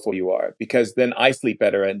powerful you are, because then I sleep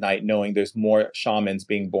better at night knowing there's more shamans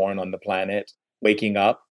being born on the planet, waking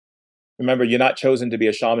up. Remember, you're not chosen to be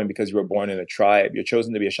a shaman because you were born in a tribe. You're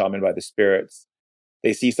chosen to be a shaman by the spirits.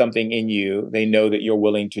 They see something in you. They know that you're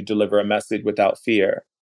willing to deliver a message without fear.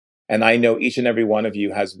 And I know each and every one of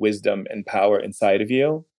you has wisdom and power inside of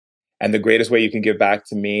you. And the greatest way you can give back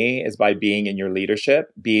to me is by being in your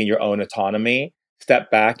leadership, being your own autonomy, step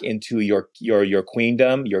back into your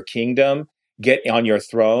queendom, your kingdom. Get on your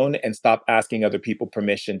throne and stop asking other people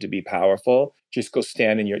permission to be powerful. Just go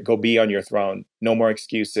go be on your throne. No more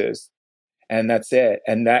excuses. And that's it.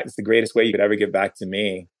 And that's the greatest way you could ever give back to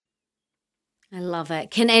me. I love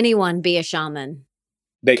it. Can anyone be a shaman?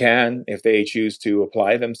 They can, if they choose to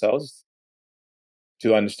apply themselves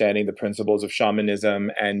to understanding the principles of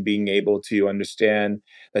shamanism and being able to understand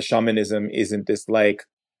that shamanism isn't this like,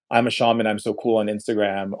 I'm a shaman, I'm so cool on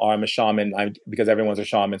Instagram, or I'm a shaman because everyone's a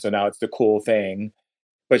shaman, so now it's the cool thing.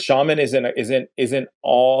 But shaman isn't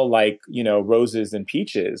all like, roses and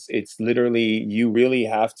peaches. It's literally, you really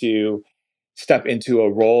have to step into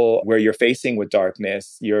a role where you're facing with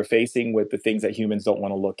darkness, you're facing with the things that humans don't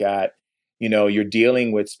want to look at. You're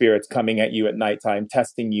dealing with spirits coming at you at nighttime,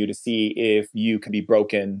 testing you to see if you can be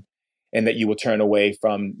broken and that you will turn away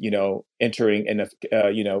from, entering and,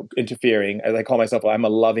 interfering. As I call myself, I'm a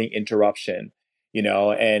loving interruption,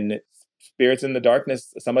 and spirits in the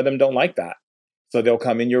darkness, some of them don't like that. So they'll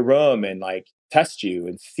come in your room and like test you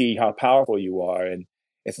and see how powerful you are. And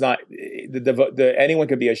it's not, anyone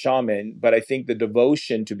could be a shaman, but I think the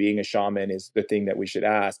devotion to being a shaman is the thing that we should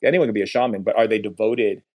ask. Anyone can be a shaman, but are they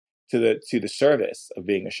devoted to the service of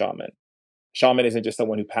being a shaman? Shaman isn't just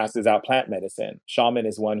someone who passes out plant medicine. Shaman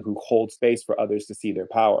is one who holds space for others to see their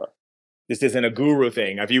power. This isn't a guru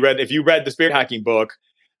thing. If you read the spirit hacking book,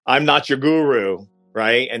 I'm not your guru,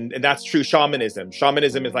 right? And that's true shamanism.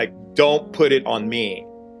 Shamanism is like, don't put it on me.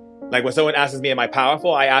 Like when someone asks me, am I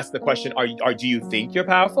powerful? I ask the question, do you think you're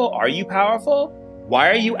powerful? Are you powerful? Why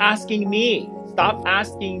are you asking me? Stop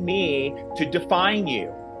asking me to define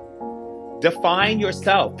you. Define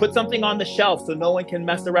yourself. Put something on the shelf so no one can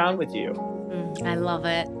mess around with you. I love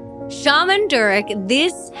it. Shaman Durek,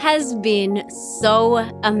 this has been so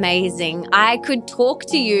amazing. I could talk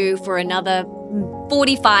to you for another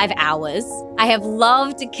 45 hours. I have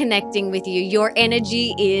loved connecting with you. Your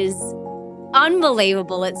energy is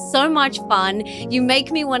unbelievable. It's so much fun. You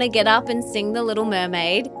make me want to get up and sing The Little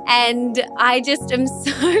Mermaid. And I just am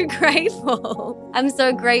so grateful. I'm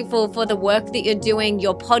so grateful for the work that you're doing.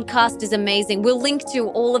 Your podcast is amazing. We'll link to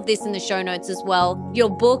all of this in the show notes as well. Your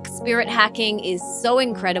book, Spirit Hacking, is so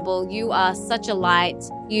incredible. You are such a light.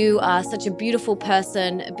 You are such a beautiful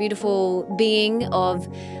person, a beautiful being of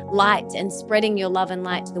light and spreading your love and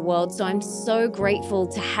light to the world. So I'm so grateful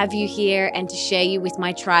to have you here and to share you with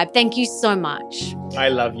my tribe. Thank you so much. I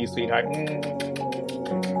love you, sweetheart.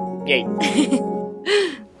 Yay.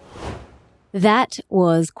 That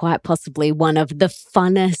was quite possibly one of the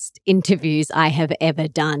funnest interviews I have ever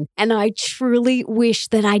done. And I truly wish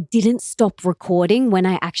that I didn't stop recording when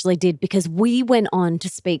I actually did, because we went on to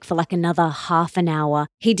speak for like another half an hour.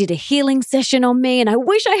 He did a healing session on me, and I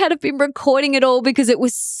wish I had been recording it all because it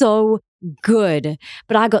was so good.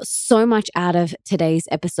 But I got so much out of today's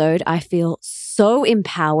episode. I feel so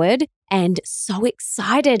empowered and so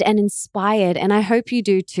excited and inspired, and I hope you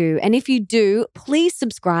do too. And if you do, please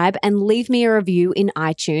subscribe and leave me a review in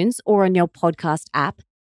iTunes or on your podcast app,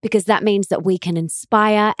 because that means that we can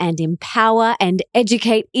inspire and empower and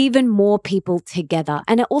educate even more people together.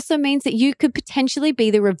 And it also means that you could potentially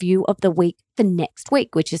be the review of the week for next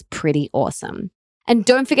week, which is pretty awesome. And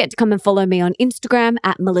don't forget to come and follow me on Instagram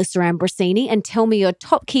at Melissa Ambrosini and tell me your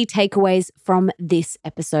top key takeaways from this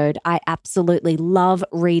episode. I absolutely love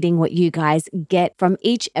reading what you guys get from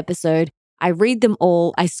each episode. I read them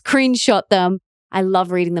all. I screenshot them. I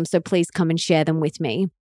love reading them. So please come and share them with me.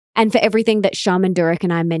 And for everything that Shaman, Durek,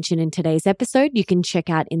 and I mentioned in today's episode, you can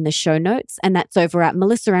check out in the show notes. And that's over at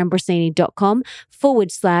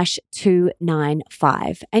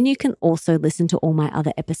melissaambrosini.com/295. And you can also listen to all my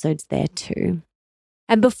other episodes there too.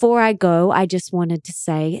 And before I go, I just wanted to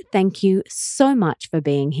say thank you so much for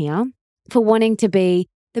being here, for wanting to be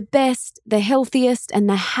the best, the healthiest, and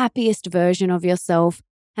the happiest version of yourself,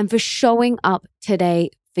 and for showing up today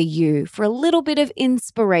for you, for a little bit of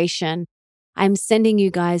inspiration. I'm sending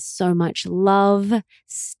you guys so much love.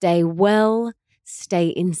 Stay well, stay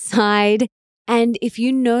inside. And if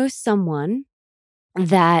you know someone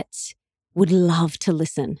that would love to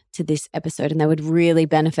listen to this episode and they would really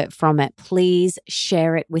benefit from it, please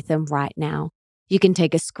share it with them right now. You can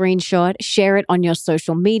take a screenshot, share it on your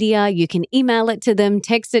social media. You can email it to them,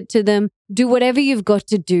 text it to them, do whatever you've got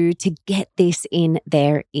to do to get this in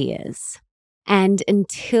their ears. And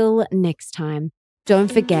until next time,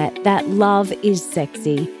 don't forget that love is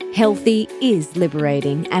sexy, healthy is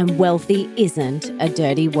liberating, and wealthy isn't a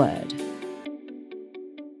dirty word.